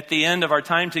place at the end of our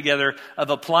time together of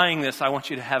applying this, I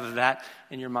want you to have that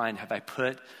in your mind. Have I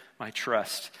put my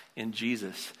trust in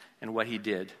Jesus and what he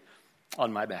did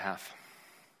on my behalf?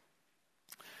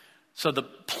 So the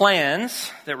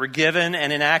plans that were given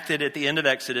and enacted at the end of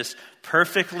Exodus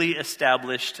perfectly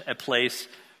established a place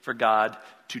for God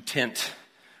to tent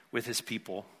with his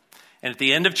people. And at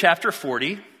the end of chapter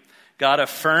 40, God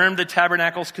affirmed the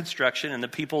tabernacle's construction and the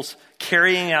people's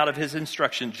carrying out of his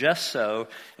instruction just so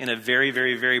in a very,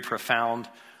 very, very profound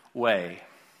way.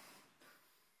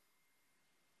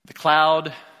 The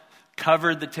cloud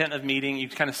covered the tent of meeting. You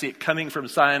kind of see it coming from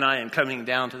Sinai and coming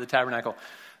down to the tabernacle.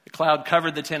 The cloud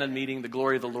covered the tent of meeting. The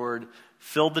glory of the Lord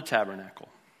filled the tabernacle.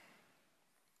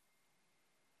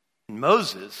 And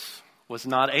Moses was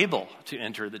not able to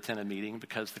enter the tent of meeting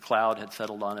because the cloud had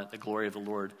settled on it. The glory of the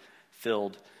Lord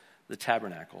filled the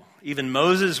tabernacle. Even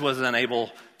Moses was unable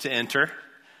to enter.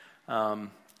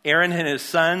 Aaron and his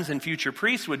sons and future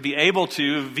priests would be able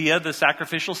to via the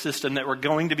sacrificial system that we're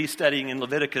going to be studying in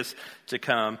Leviticus to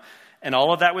come. And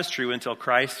all of that was true until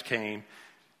Christ came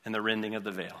and the rending of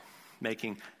the veil,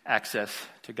 making access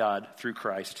to God through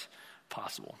Christ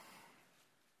possible.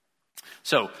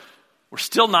 So, we're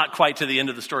still not quite to the end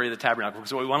of the story of the tabernacle.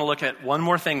 So we want to look at one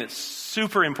more thing that's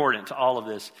super important to all of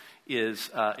this is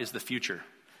the future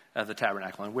of the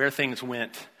tabernacle and where things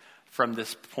went from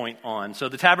this point on. So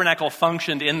the tabernacle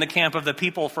functioned in the camp of the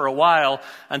people for a while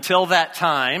until that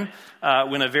time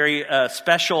when a very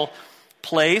special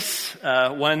place,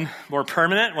 one more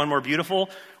permanent, one more beautiful,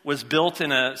 was built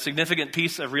in a significant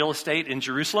piece of real estate in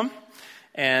Jerusalem.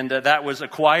 And that was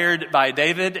acquired by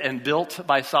David and built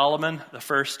by Solomon, the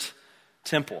first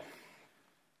temple.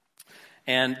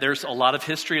 And there's a lot of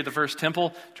history of the first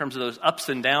temple in terms of those ups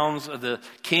and downs of the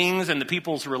kings and the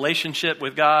people's relationship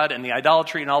with God and the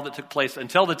idolatry and all that took place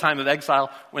until the time of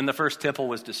exile when the first temple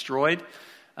was destroyed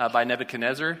by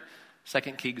Nebuchadnezzar.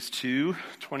 2 Kings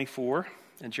 2:24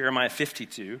 and Jeremiah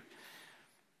 52.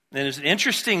 And there's an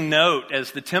interesting note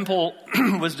as the temple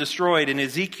was destroyed in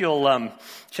Ezekiel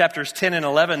chapters 10 and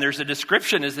 11. There's a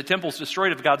description as the temple's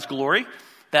destroyed of God's glory,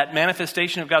 that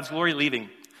manifestation of God's glory leaving.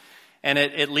 And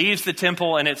it leaves the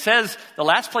temple, and it says the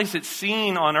last place it's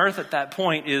seen on earth at that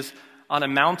point is on a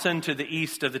mountain to the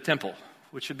east of the temple,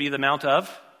 which would be the Mount of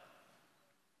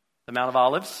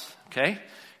Olives. Okay?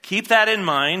 Keep that in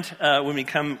mind when we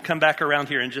come back around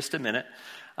here in just a minute.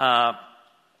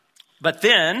 But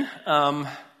then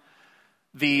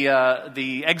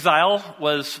the exile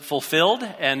was fulfilled,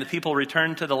 and the people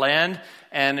returned to the land.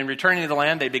 And in returning to the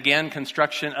land, they began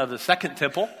construction of the second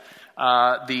temple,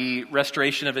 the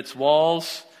restoration of its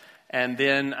walls, and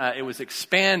then it was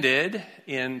expanded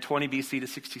in 20 BC to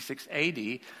 66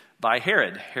 AD by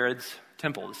Herod's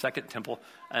temple, the second temple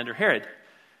under Herod,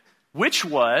 which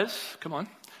was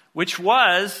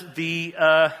the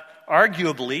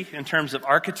arguably, in terms of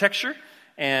architecture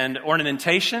and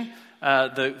ornamentation,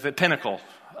 the pinnacle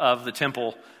of the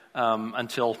temple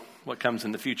until what comes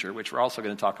in the future, which we're also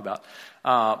going to talk about.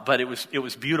 But it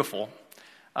was beautiful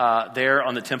there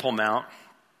on the Temple Mount.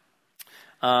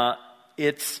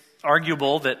 It's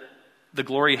arguable that the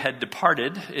glory had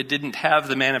departed. It didn't have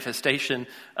the manifestation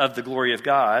of the glory of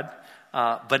God,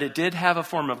 but it did have a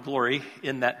form of glory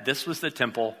in that this was the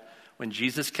temple when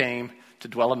Jesus came to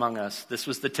dwell among us. This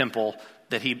was the temple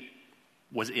that he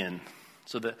was in.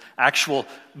 So the actual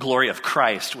glory of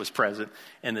Christ was present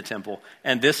in the temple.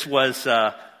 And this was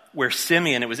where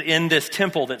Simeon, it was in this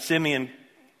temple that Simeon,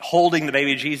 holding the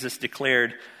baby Jesus,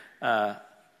 declared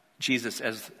Jesus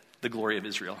as the glory of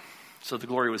Israel. So the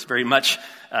glory was very much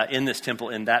in this temple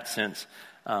in that sense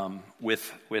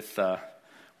with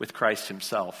Christ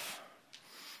himself.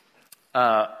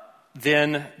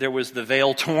 Then there was the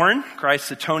veil torn,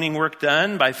 Christ's atoning work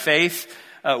done by faith.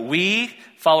 We,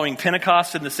 following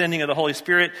Pentecost and the sending of the Holy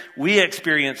Spirit, we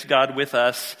experience God with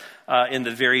us in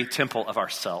the very temple of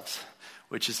ourselves,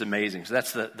 which is amazing. So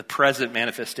that's the present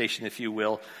manifestation, if you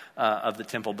will, of the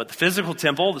temple. But the physical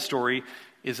temple, the story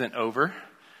isn't over.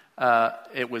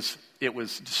 It was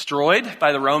destroyed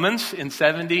by the Romans in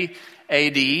 70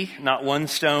 AD, not one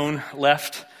stone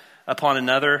left upon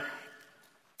another.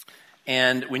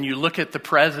 And when you look at the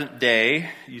present day,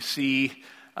 you see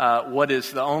what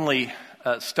is the only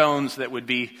stones that would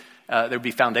be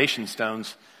foundation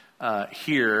stones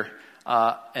here,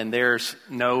 and there's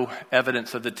no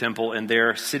evidence of the temple, and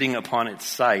there, sitting upon its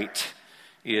site,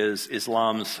 is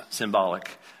Islam's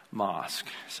symbolic mosque.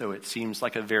 So it seems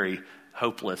like a very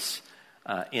hopeless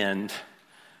end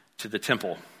to the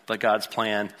temple. But God's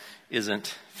plan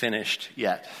isn't finished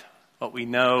yet. What we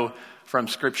know from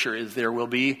Scripture is there will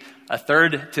be a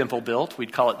third temple built.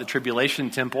 We'd call it the Tribulation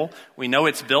Temple. We know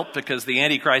it's built because the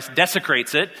Antichrist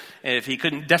desecrates it, and if he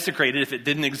couldn't desecrate it if it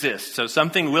didn't exist. So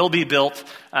something will be built.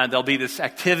 There'll be this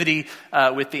activity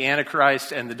with the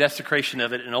Antichrist and the desecration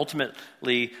of it, and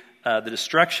ultimately the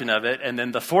destruction of it. And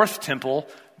then the fourth temple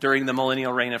during the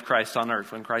millennial reign of Christ on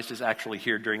earth, when Christ is actually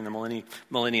here during the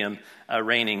millennium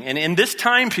reigning. And in this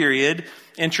time period,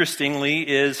 interestingly,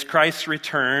 is Christ's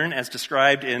return as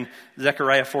described in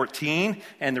Zechariah 14,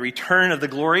 and the return of the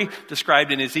glory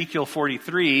described in Ezekiel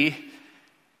 43.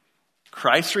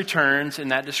 Christ returns in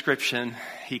that description.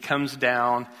 He comes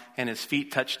down and his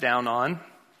feet touch down on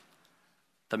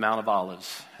the Mount of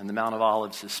Olives, and the Mount of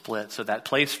Olives is split. So that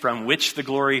place from which the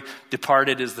glory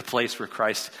departed is the place where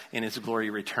Christ in his glory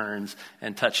returns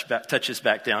and touches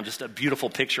back down. Just a beautiful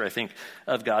picture, I think,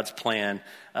 of God's plan,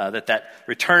 that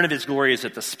return of his glory is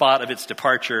at the spot of its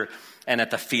departure and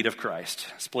at the feet of Christ,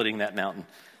 splitting that mountain.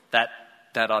 That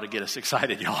ought to get us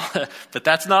excited, y'all. But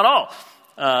that's not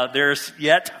all. There's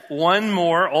yet one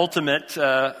more ultimate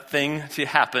thing to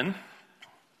happen.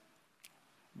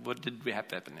 What did we have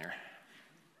to happen there?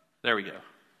 There we go.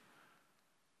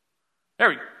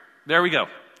 There we go.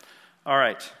 All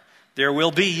right. There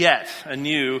will be yet a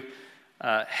new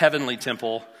heavenly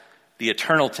temple, the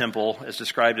eternal temple, as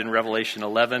described in Revelation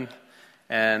 11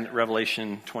 and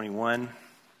Revelation 21.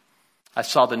 I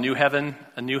saw a new heaven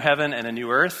and a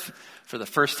new earth. For the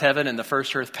first heaven and the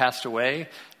first earth passed away.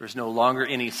 There was no longer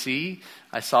any sea.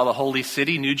 I saw the holy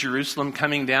city, New Jerusalem,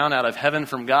 coming down out of heaven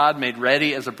from God, made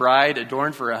ready as a bride,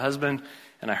 adorned for a husband.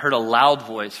 And I heard a loud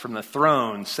voice from the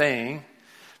throne saying,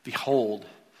 "Behold,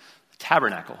 the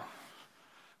tabernacle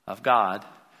of God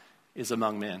is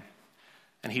among men,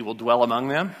 and he will dwell among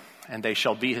them, and they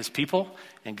shall be his people,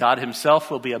 and God himself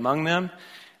will be among them,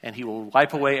 and he will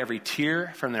wipe away every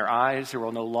tear from their eyes. There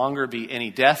will no longer be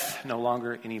any death, no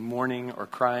longer any mourning or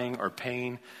crying or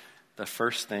pain. The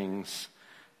first things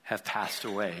have passed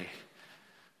away."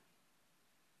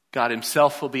 God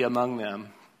himself will be among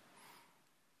them,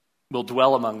 will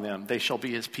dwell among them. They shall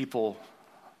be his people.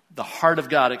 The heart of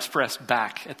God expressed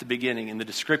back at the beginning in the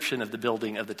description of the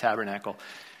building of the tabernacle,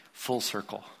 full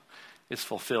circle, is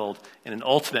fulfilled in an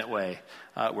ultimate way,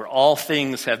 where all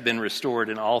things have been restored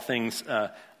and all things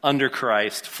under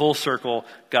Christ, full circle,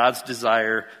 God's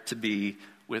desire to be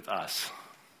with us,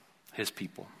 his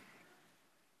people.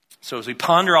 So as we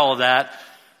ponder all of that,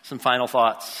 some final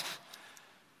thoughts.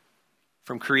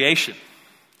 From creation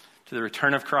to the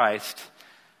return of Christ,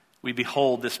 we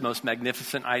behold this most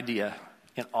magnificent idea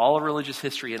in all of religious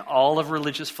history, in all of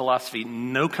religious philosophy,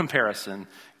 no comparison.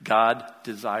 God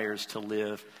desires to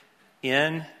live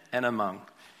in and among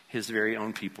his very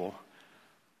own people.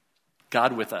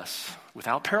 God with us,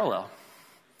 without parallel,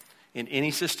 in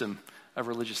any system of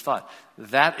religious thought.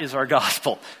 That is our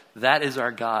gospel. That is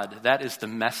our God. That is the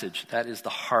message. That is the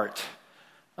heart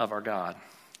of our God.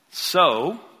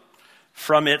 So,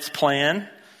 from its plan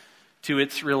to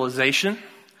its realization,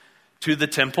 to the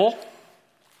temple,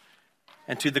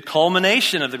 and to the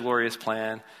culmination of the glorious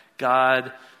plan,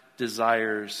 God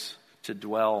desires to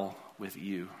dwell with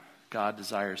you. God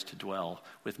desires to dwell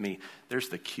with me. There's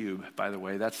the cube, by the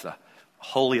way. That's the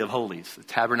Holy of Holies, the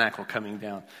tabernacle coming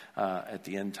down at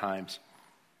the end times.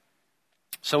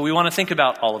 So we want to think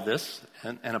about all of this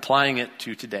and applying it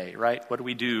to today, right? What do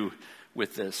we do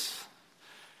with this?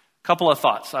 A couple of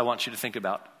thoughts I want you to think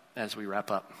about as we wrap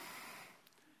up.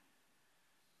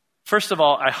 First of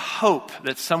all, I hope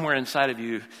that somewhere inside of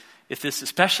you,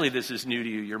 especially this is new to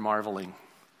you, you're marveling.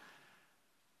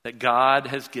 That God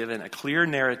has given a clear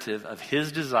narrative of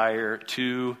his desire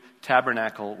to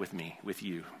tabernacle with me, with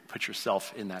you. Put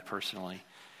yourself in that personally.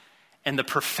 And the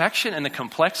perfection and the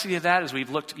complexity of that, as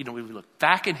we've looked, we've looked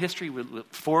back in history, we've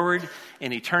looked forward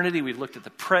in eternity, we've looked at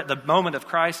the moment of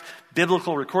Christ,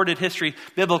 biblical recorded history,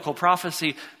 biblical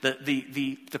prophecy,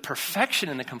 the perfection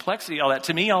and the complexity, all that.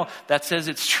 To me, all that says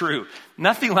it's true.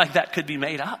 Nothing like that could be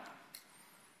made up.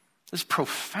 This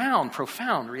profound,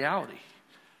 profound reality.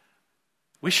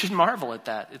 We should marvel at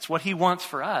that. It's what he wants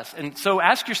for us. And so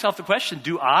ask yourself the question,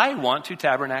 do I want to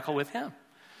tabernacle with him?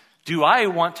 Do I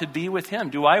want to be with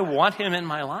him? Do I want him in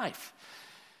my life?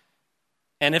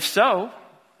 And if so,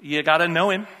 you got to know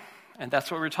him. And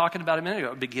that's what we were talking about a minute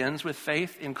ago. It begins with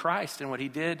faith in Christ and what he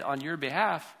did on your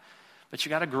behalf. But you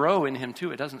got to grow in him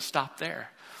too. It doesn't stop there.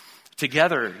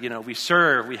 Together, we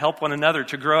serve, we help one another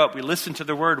to grow up. We listen to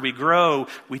the word, we grow,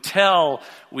 we tell,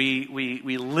 we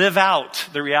live out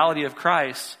the reality of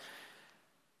Christ.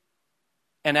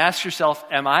 And ask yourself,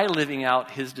 am I living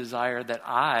out his desire that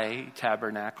I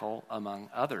tabernacle among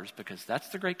others? Because that's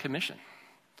the Great Commission.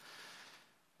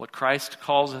 What Christ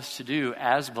calls us to do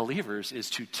as believers is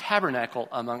to tabernacle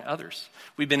among others.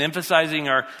 We've been emphasizing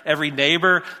our every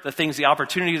neighbor, the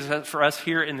opportunities for us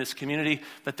here in this community,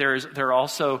 but there are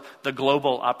also the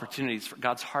global opportunities for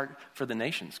God's heart for the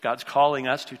nations. God's calling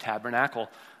us to tabernacle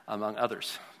among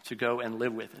others, to go and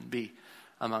live with and be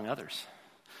among others.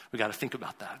 We got to think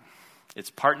about that. It's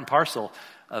part and parcel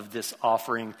of this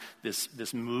offering,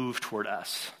 this move toward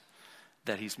us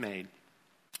that he's made.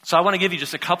 So I want to give you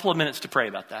just a couple of minutes to pray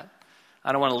about that.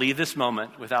 I don't want to leave this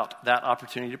moment without that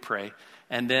opportunity to pray.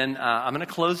 And then I'm going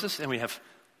to close this, and we have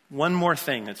one more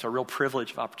thing. It's a real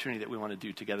privilege of opportunity that we want to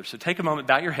do together. So take a moment,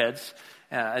 bow your heads,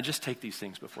 and just take these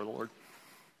things before the Lord.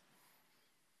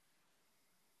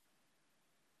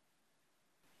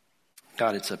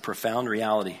 God, it's a profound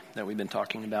reality that we've been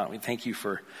talking about. We thank you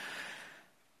for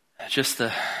just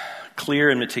the clear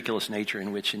and meticulous nature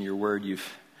in which in your word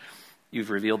you've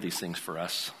revealed these things for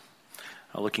us.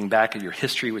 Looking back at your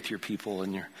history with your people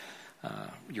and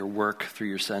your work through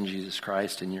your son, Jesus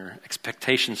Christ, and your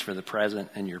expectations for the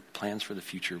present and your plans for the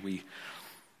future,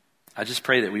 I just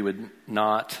pray that we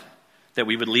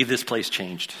would leave this place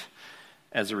changed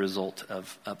as a result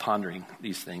of pondering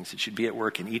these things. It should be at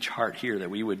work in each heart here, that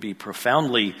we would be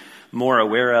profoundly more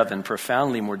aware of and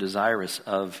profoundly more desirous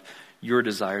of your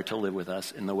desire to live with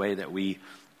us in the way that we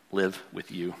live with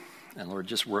you. And Lord,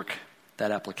 just work that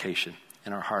application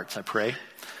in our hearts, I pray,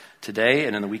 today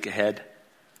and in the week ahead.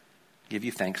 Give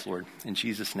you thanks, Lord. In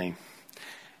Jesus' name,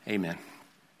 amen.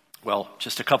 Well,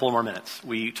 just a couple more minutes.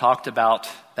 We talked about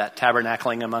that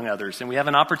tabernacling among others, and we have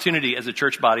an opportunity as a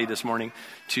church body this morning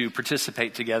to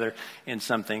participate together in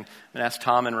something. I'm going to ask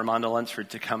Tom and Ramonda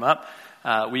Lunsford to come up.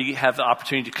 We have the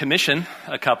opportunity to commission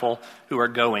a couple who are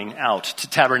going out to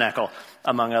tabernacle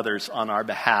among others on our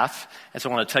behalf. And so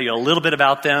I want to tell you a little bit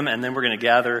about them, and then we're going to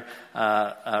gather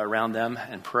around them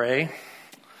and pray.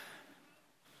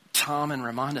 Tom and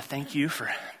Ramonda, thank you for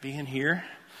being here.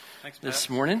 Thanks, this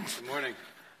morning. Good morning.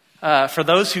 For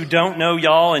those who don't know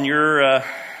y'all and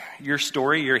your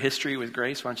story, your history with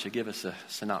Grace, why don't you give us a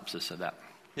synopsis of that?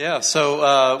 Yeah,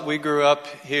 so we grew up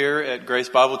here at Grace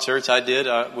Bible Church. I did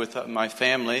with my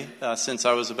family since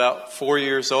I was about 4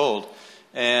 years old.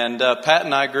 And Pat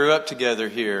and I grew up together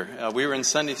here. We were in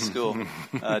Sunday school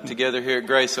together here at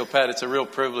Grace. So Pat, it's a real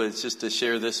privilege just to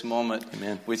share this moment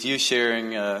with you,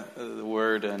 sharing the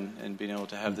Word and being able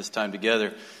to have this time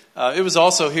together. It was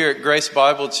also here at Grace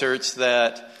Bible Church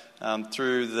that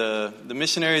through the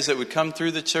missionaries that would come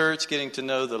through the church, getting to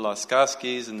know the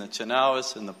Laskaskis and the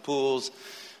Chinawas and the Pools,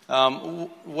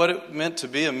 what it meant to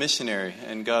be a missionary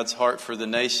and God's heart for the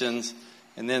nations.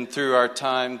 And then through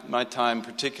my time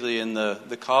particularly in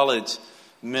the college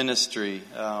ministry,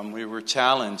 we were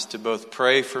challenged to both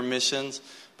pray for missions,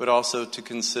 but also to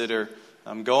consider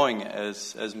going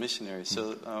as missionaries.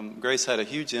 So Grace had a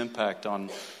huge impact on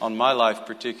my life,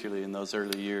 particularly in those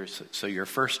early years. So your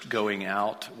first going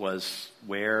out was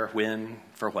where, when,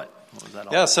 for what? What was that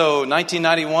all? Yeah, so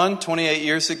 1991, 28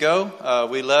 years ago,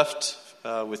 we left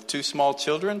with two small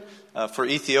children for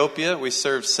Ethiopia. We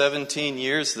served 17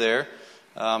 years there.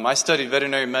 I studied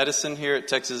veterinary medicine here at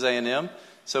Texas A&M.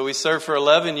 So we served for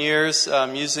 11 years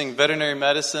using veterinary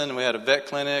medicine. We had a vet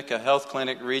clinic, a health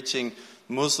clinic reaching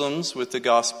Muslims with the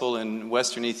gospel in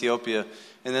western Ethiopia.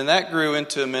 And then that grew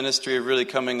into a ministry of really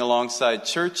coming alongside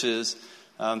churches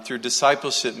through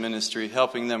discipleship ministry,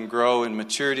 helping them grow in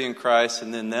maturity in Christ,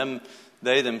 and then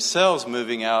they themselves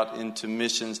moving out into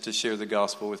missions to share the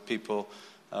gospel with people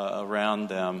around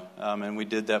them. And we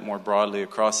did that more broadly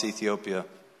across Ethiopia.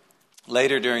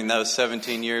 Later during those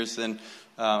 17 years, then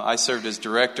I served as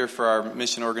director for our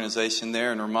mission organization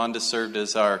there, and Ramonda served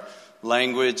as our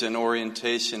language and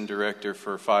orientation director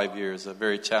for 5 years, a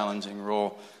very challenging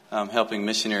role helping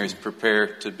missionaries prepare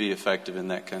to be effective in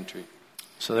that country.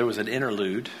 So there was an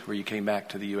interlude where you came back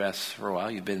to the U.S. for a while.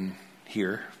 You've been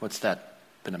here. What's that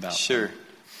been about? Sure.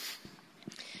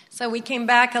 So we came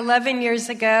back 11 years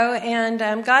ago, and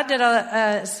God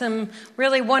did some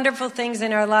really wonderful things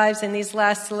in our lives in these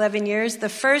last 11 years. The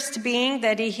first being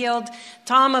that he healed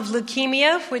Tom of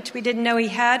leukemia, which we didn't know he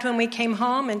had when we came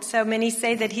home, and so many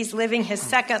say that he's living his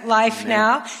second life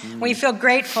now. We feel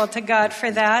grateful to God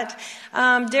for that.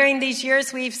 During these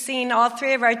years, we've seen all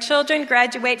three of our children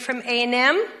graduate from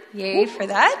A&M. Yay for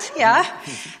that, yeah.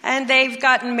 And they've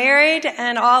gotten married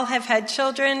and all have had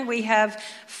children. We have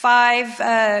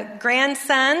 5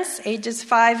 grandsons, ages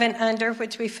 5 and under,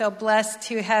 which we feel blessed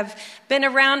to have been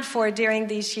around for during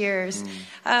these years.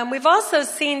 We've also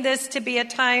seen this to be a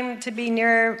time to be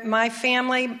near my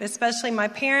family, especially my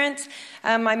parents.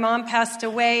 My mom passed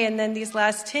away, and then these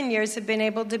last 10 years have been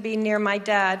able to be near my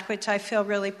dad, which I feel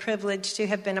really privileged to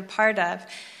have been a part of.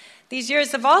 These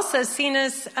years have also seen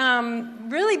us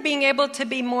really being able to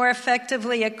be more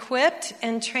effectively equipped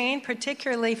and trained,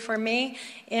 particularly for me,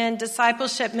 in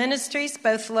discipleship ministries,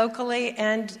 both locally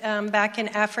and back in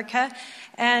Africa.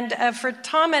 And for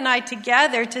Tom and I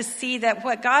together to see that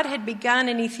what God had begun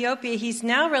in Ethiopia, he's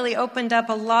now really opened up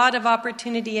a lot of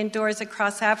opportunity and doors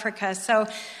across Africa. So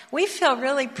we feel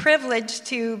really privileged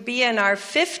to be in our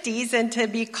 50s and to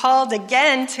be called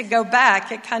again to go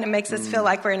back. It kind of makes us feel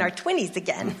like we're in our 20s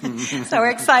again. So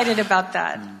we're excited about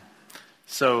that.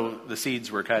 So the seeds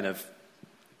were kind of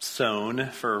sown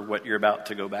for what you're about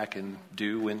to go back and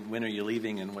do. When are you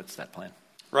leaving, and what's that plan?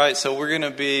 Right, so we're going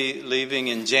to be leaving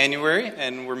in January,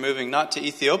 and we're moving not to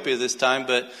Ethiopia this time,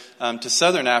 but to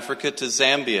southern Africa, to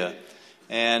Zambia.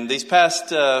 And these past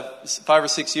 5 or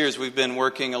 6 years, we've been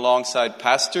working alongside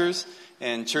pastors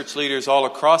and church leaders all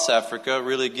across Africa,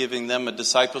 really giving them a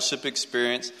discipleship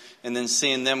experience, and then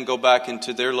seeing them go back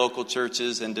into their local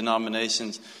churches and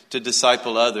denominations to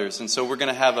disciple others. And so we're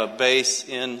going to have a base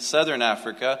in southern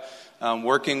Africa,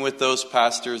 working with those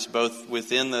pastors both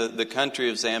within the country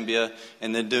of Zambia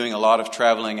and then doing a lot of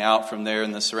traveling out from there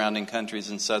in the surrounding countries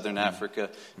in southern Africa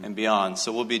and beyond.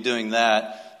 So we'll be doing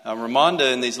that.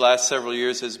 Ramonda in these last several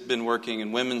years has been working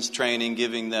in women's training,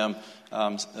 giving them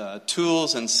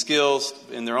tools and skills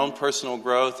in their own personal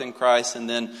growth in Christ, and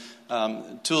then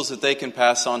tools that they can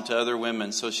pass on to other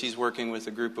women. So she's working with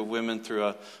a group of women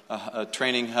through a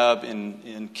training hub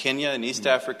in Kenya, in East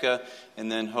Africa,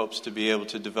 and then hopes to be able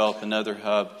to develop another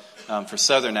hub for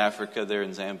Southern Africa there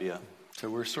in Zambia.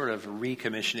 So we're sort of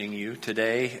recommissioning you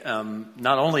today,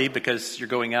 not only because you're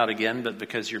going out again, but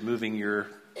because you're moving your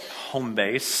home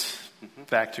base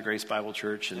back to Grace Bible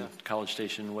Church and College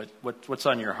Station. What's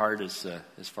on your heart as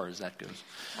far as that goes?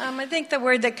 I think the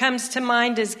word that comes to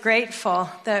mind is grateful,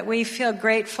 that we feel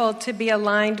grateful to be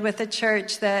aligned with a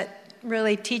church that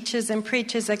really teaches and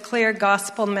preaches a clear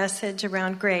gospel message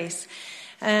around grace.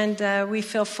 And we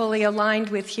feel fully aligned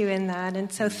with you in that.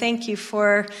 And so thank you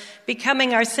for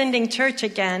becoming our sending church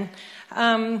again.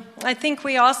 I think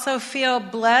we also feel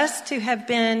blessed to have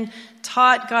been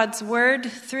taught God's word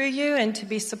through you and to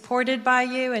be supported by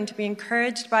you and to be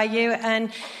encouraged by you.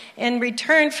 And in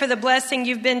return for the blessing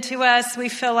you've been to us, we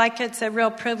feel like it's a real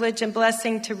privilege and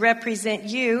blessing to represent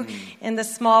you in the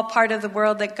small part of the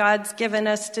world that God's given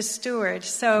us to steward.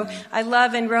 So I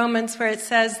love in Romans where it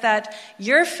says that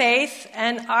your faith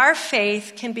and our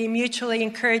faith can be mutually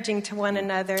encouraging to one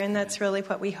another. And that's really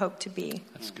what we hope to be.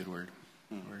 That's a good word.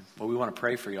 Well, we want to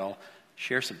pray for y'all.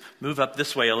 Move up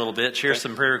this way a little bit. Share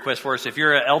some prayer requests for us. If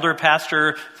you're an elder,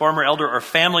 pastor, former elder, or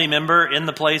family member in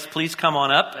the place, please come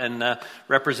on up. And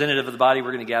representative of the body,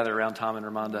 we're going to gather around Tom and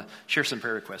Ramonda. Share some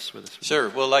prayer requests with us. Sure.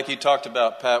 Well, like you talked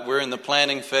about, Pat, we're in the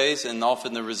planning phase, and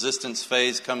often the resistance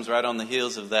phase comes right on the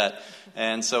heels of that.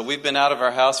 And so we've been out of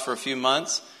our house for a few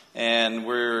months, and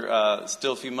we're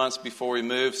still a few months before we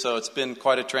move. So it's been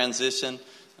quite a transition,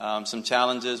 some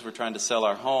challenges. We're trying to sell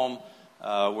our home.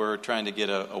 We're trying to get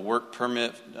a work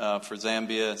permit for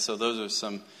Zambia. So those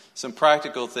are some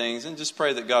practical things. And just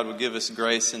pray that God would give us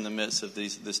grace in the midst of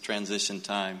this transition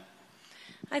time.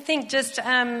 I think just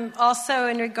also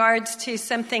in regards to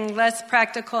something less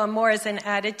practical and more as an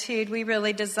attitude, we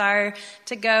really desire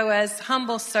to go as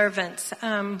humble servants.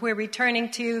 We're returning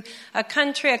to a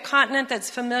country, a continent that's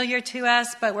familiar to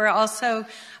us, but we're also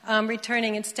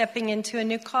returning and stepping into a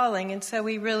new calling. And so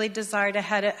we really desire to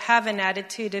have an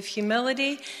attitude of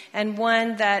humility and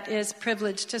one that is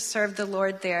privileged to serve the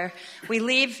Lord there. We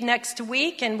leave next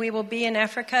week, and we will be in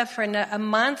Africa for a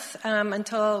month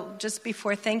until just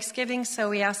before Thanksgiving. So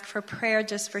we we ask for prayer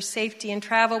just for safety and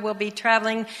travel. We'll be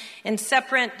traveling in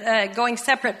going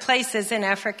separate places in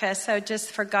Africa. So just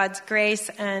for God's grace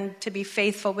and to be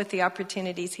faithful with the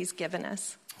opportunities he's given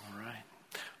us. All right.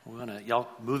 We're gonna y'all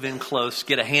move in close,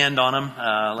 get a hand on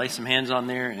them, lay some hands on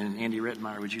there, and Andy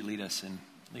Rittenmeyer, would you lead us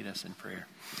in prayer?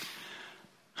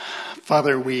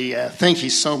 Father, we thank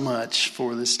you so much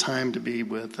for this time to be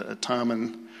with Tom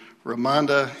and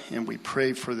Ramonda, and we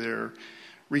pray for their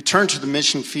return to the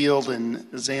mission field in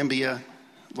Zambia.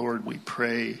 Lord, we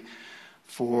pray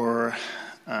for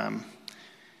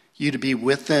you to be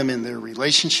with them in their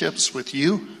relationships with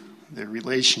you, their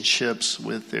relationships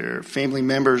with their family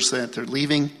members that they're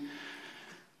leaving,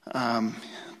 the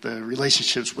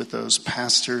relationships with those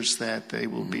pastors that they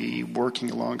will be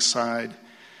working alongside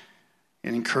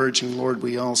and encouraging. Lord,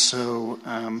 we also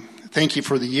thank you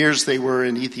for the years they were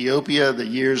in Ethiopia, the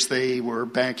years they were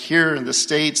back here in the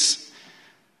States.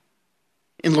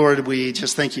 And Lord, we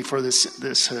just thank you for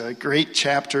this great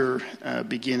chapter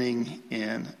beginning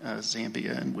in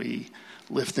Zambia, and we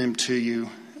lift them to you.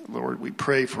 Lord, we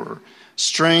pray for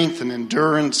strength and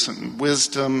endurance and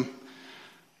wisdom,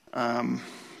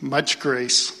 much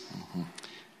grace. Mm-hmm.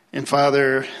 And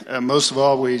Father, most of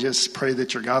all, we just pray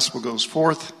that your gospel goes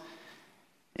forth.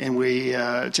 And we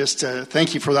just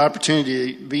thank you for the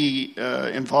opportunity to be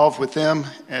involved with them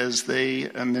as they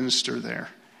minister there.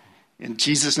 In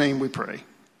Jesus' name we pray.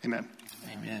 Amen.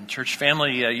 Amen. Church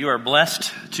family, you are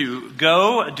blessed to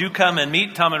go. Do come and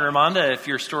meet Tom and Ramonda if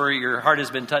your heart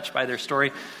has been touched by their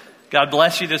story. God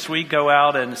bless you this week. Go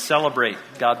out and celebrate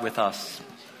God with us.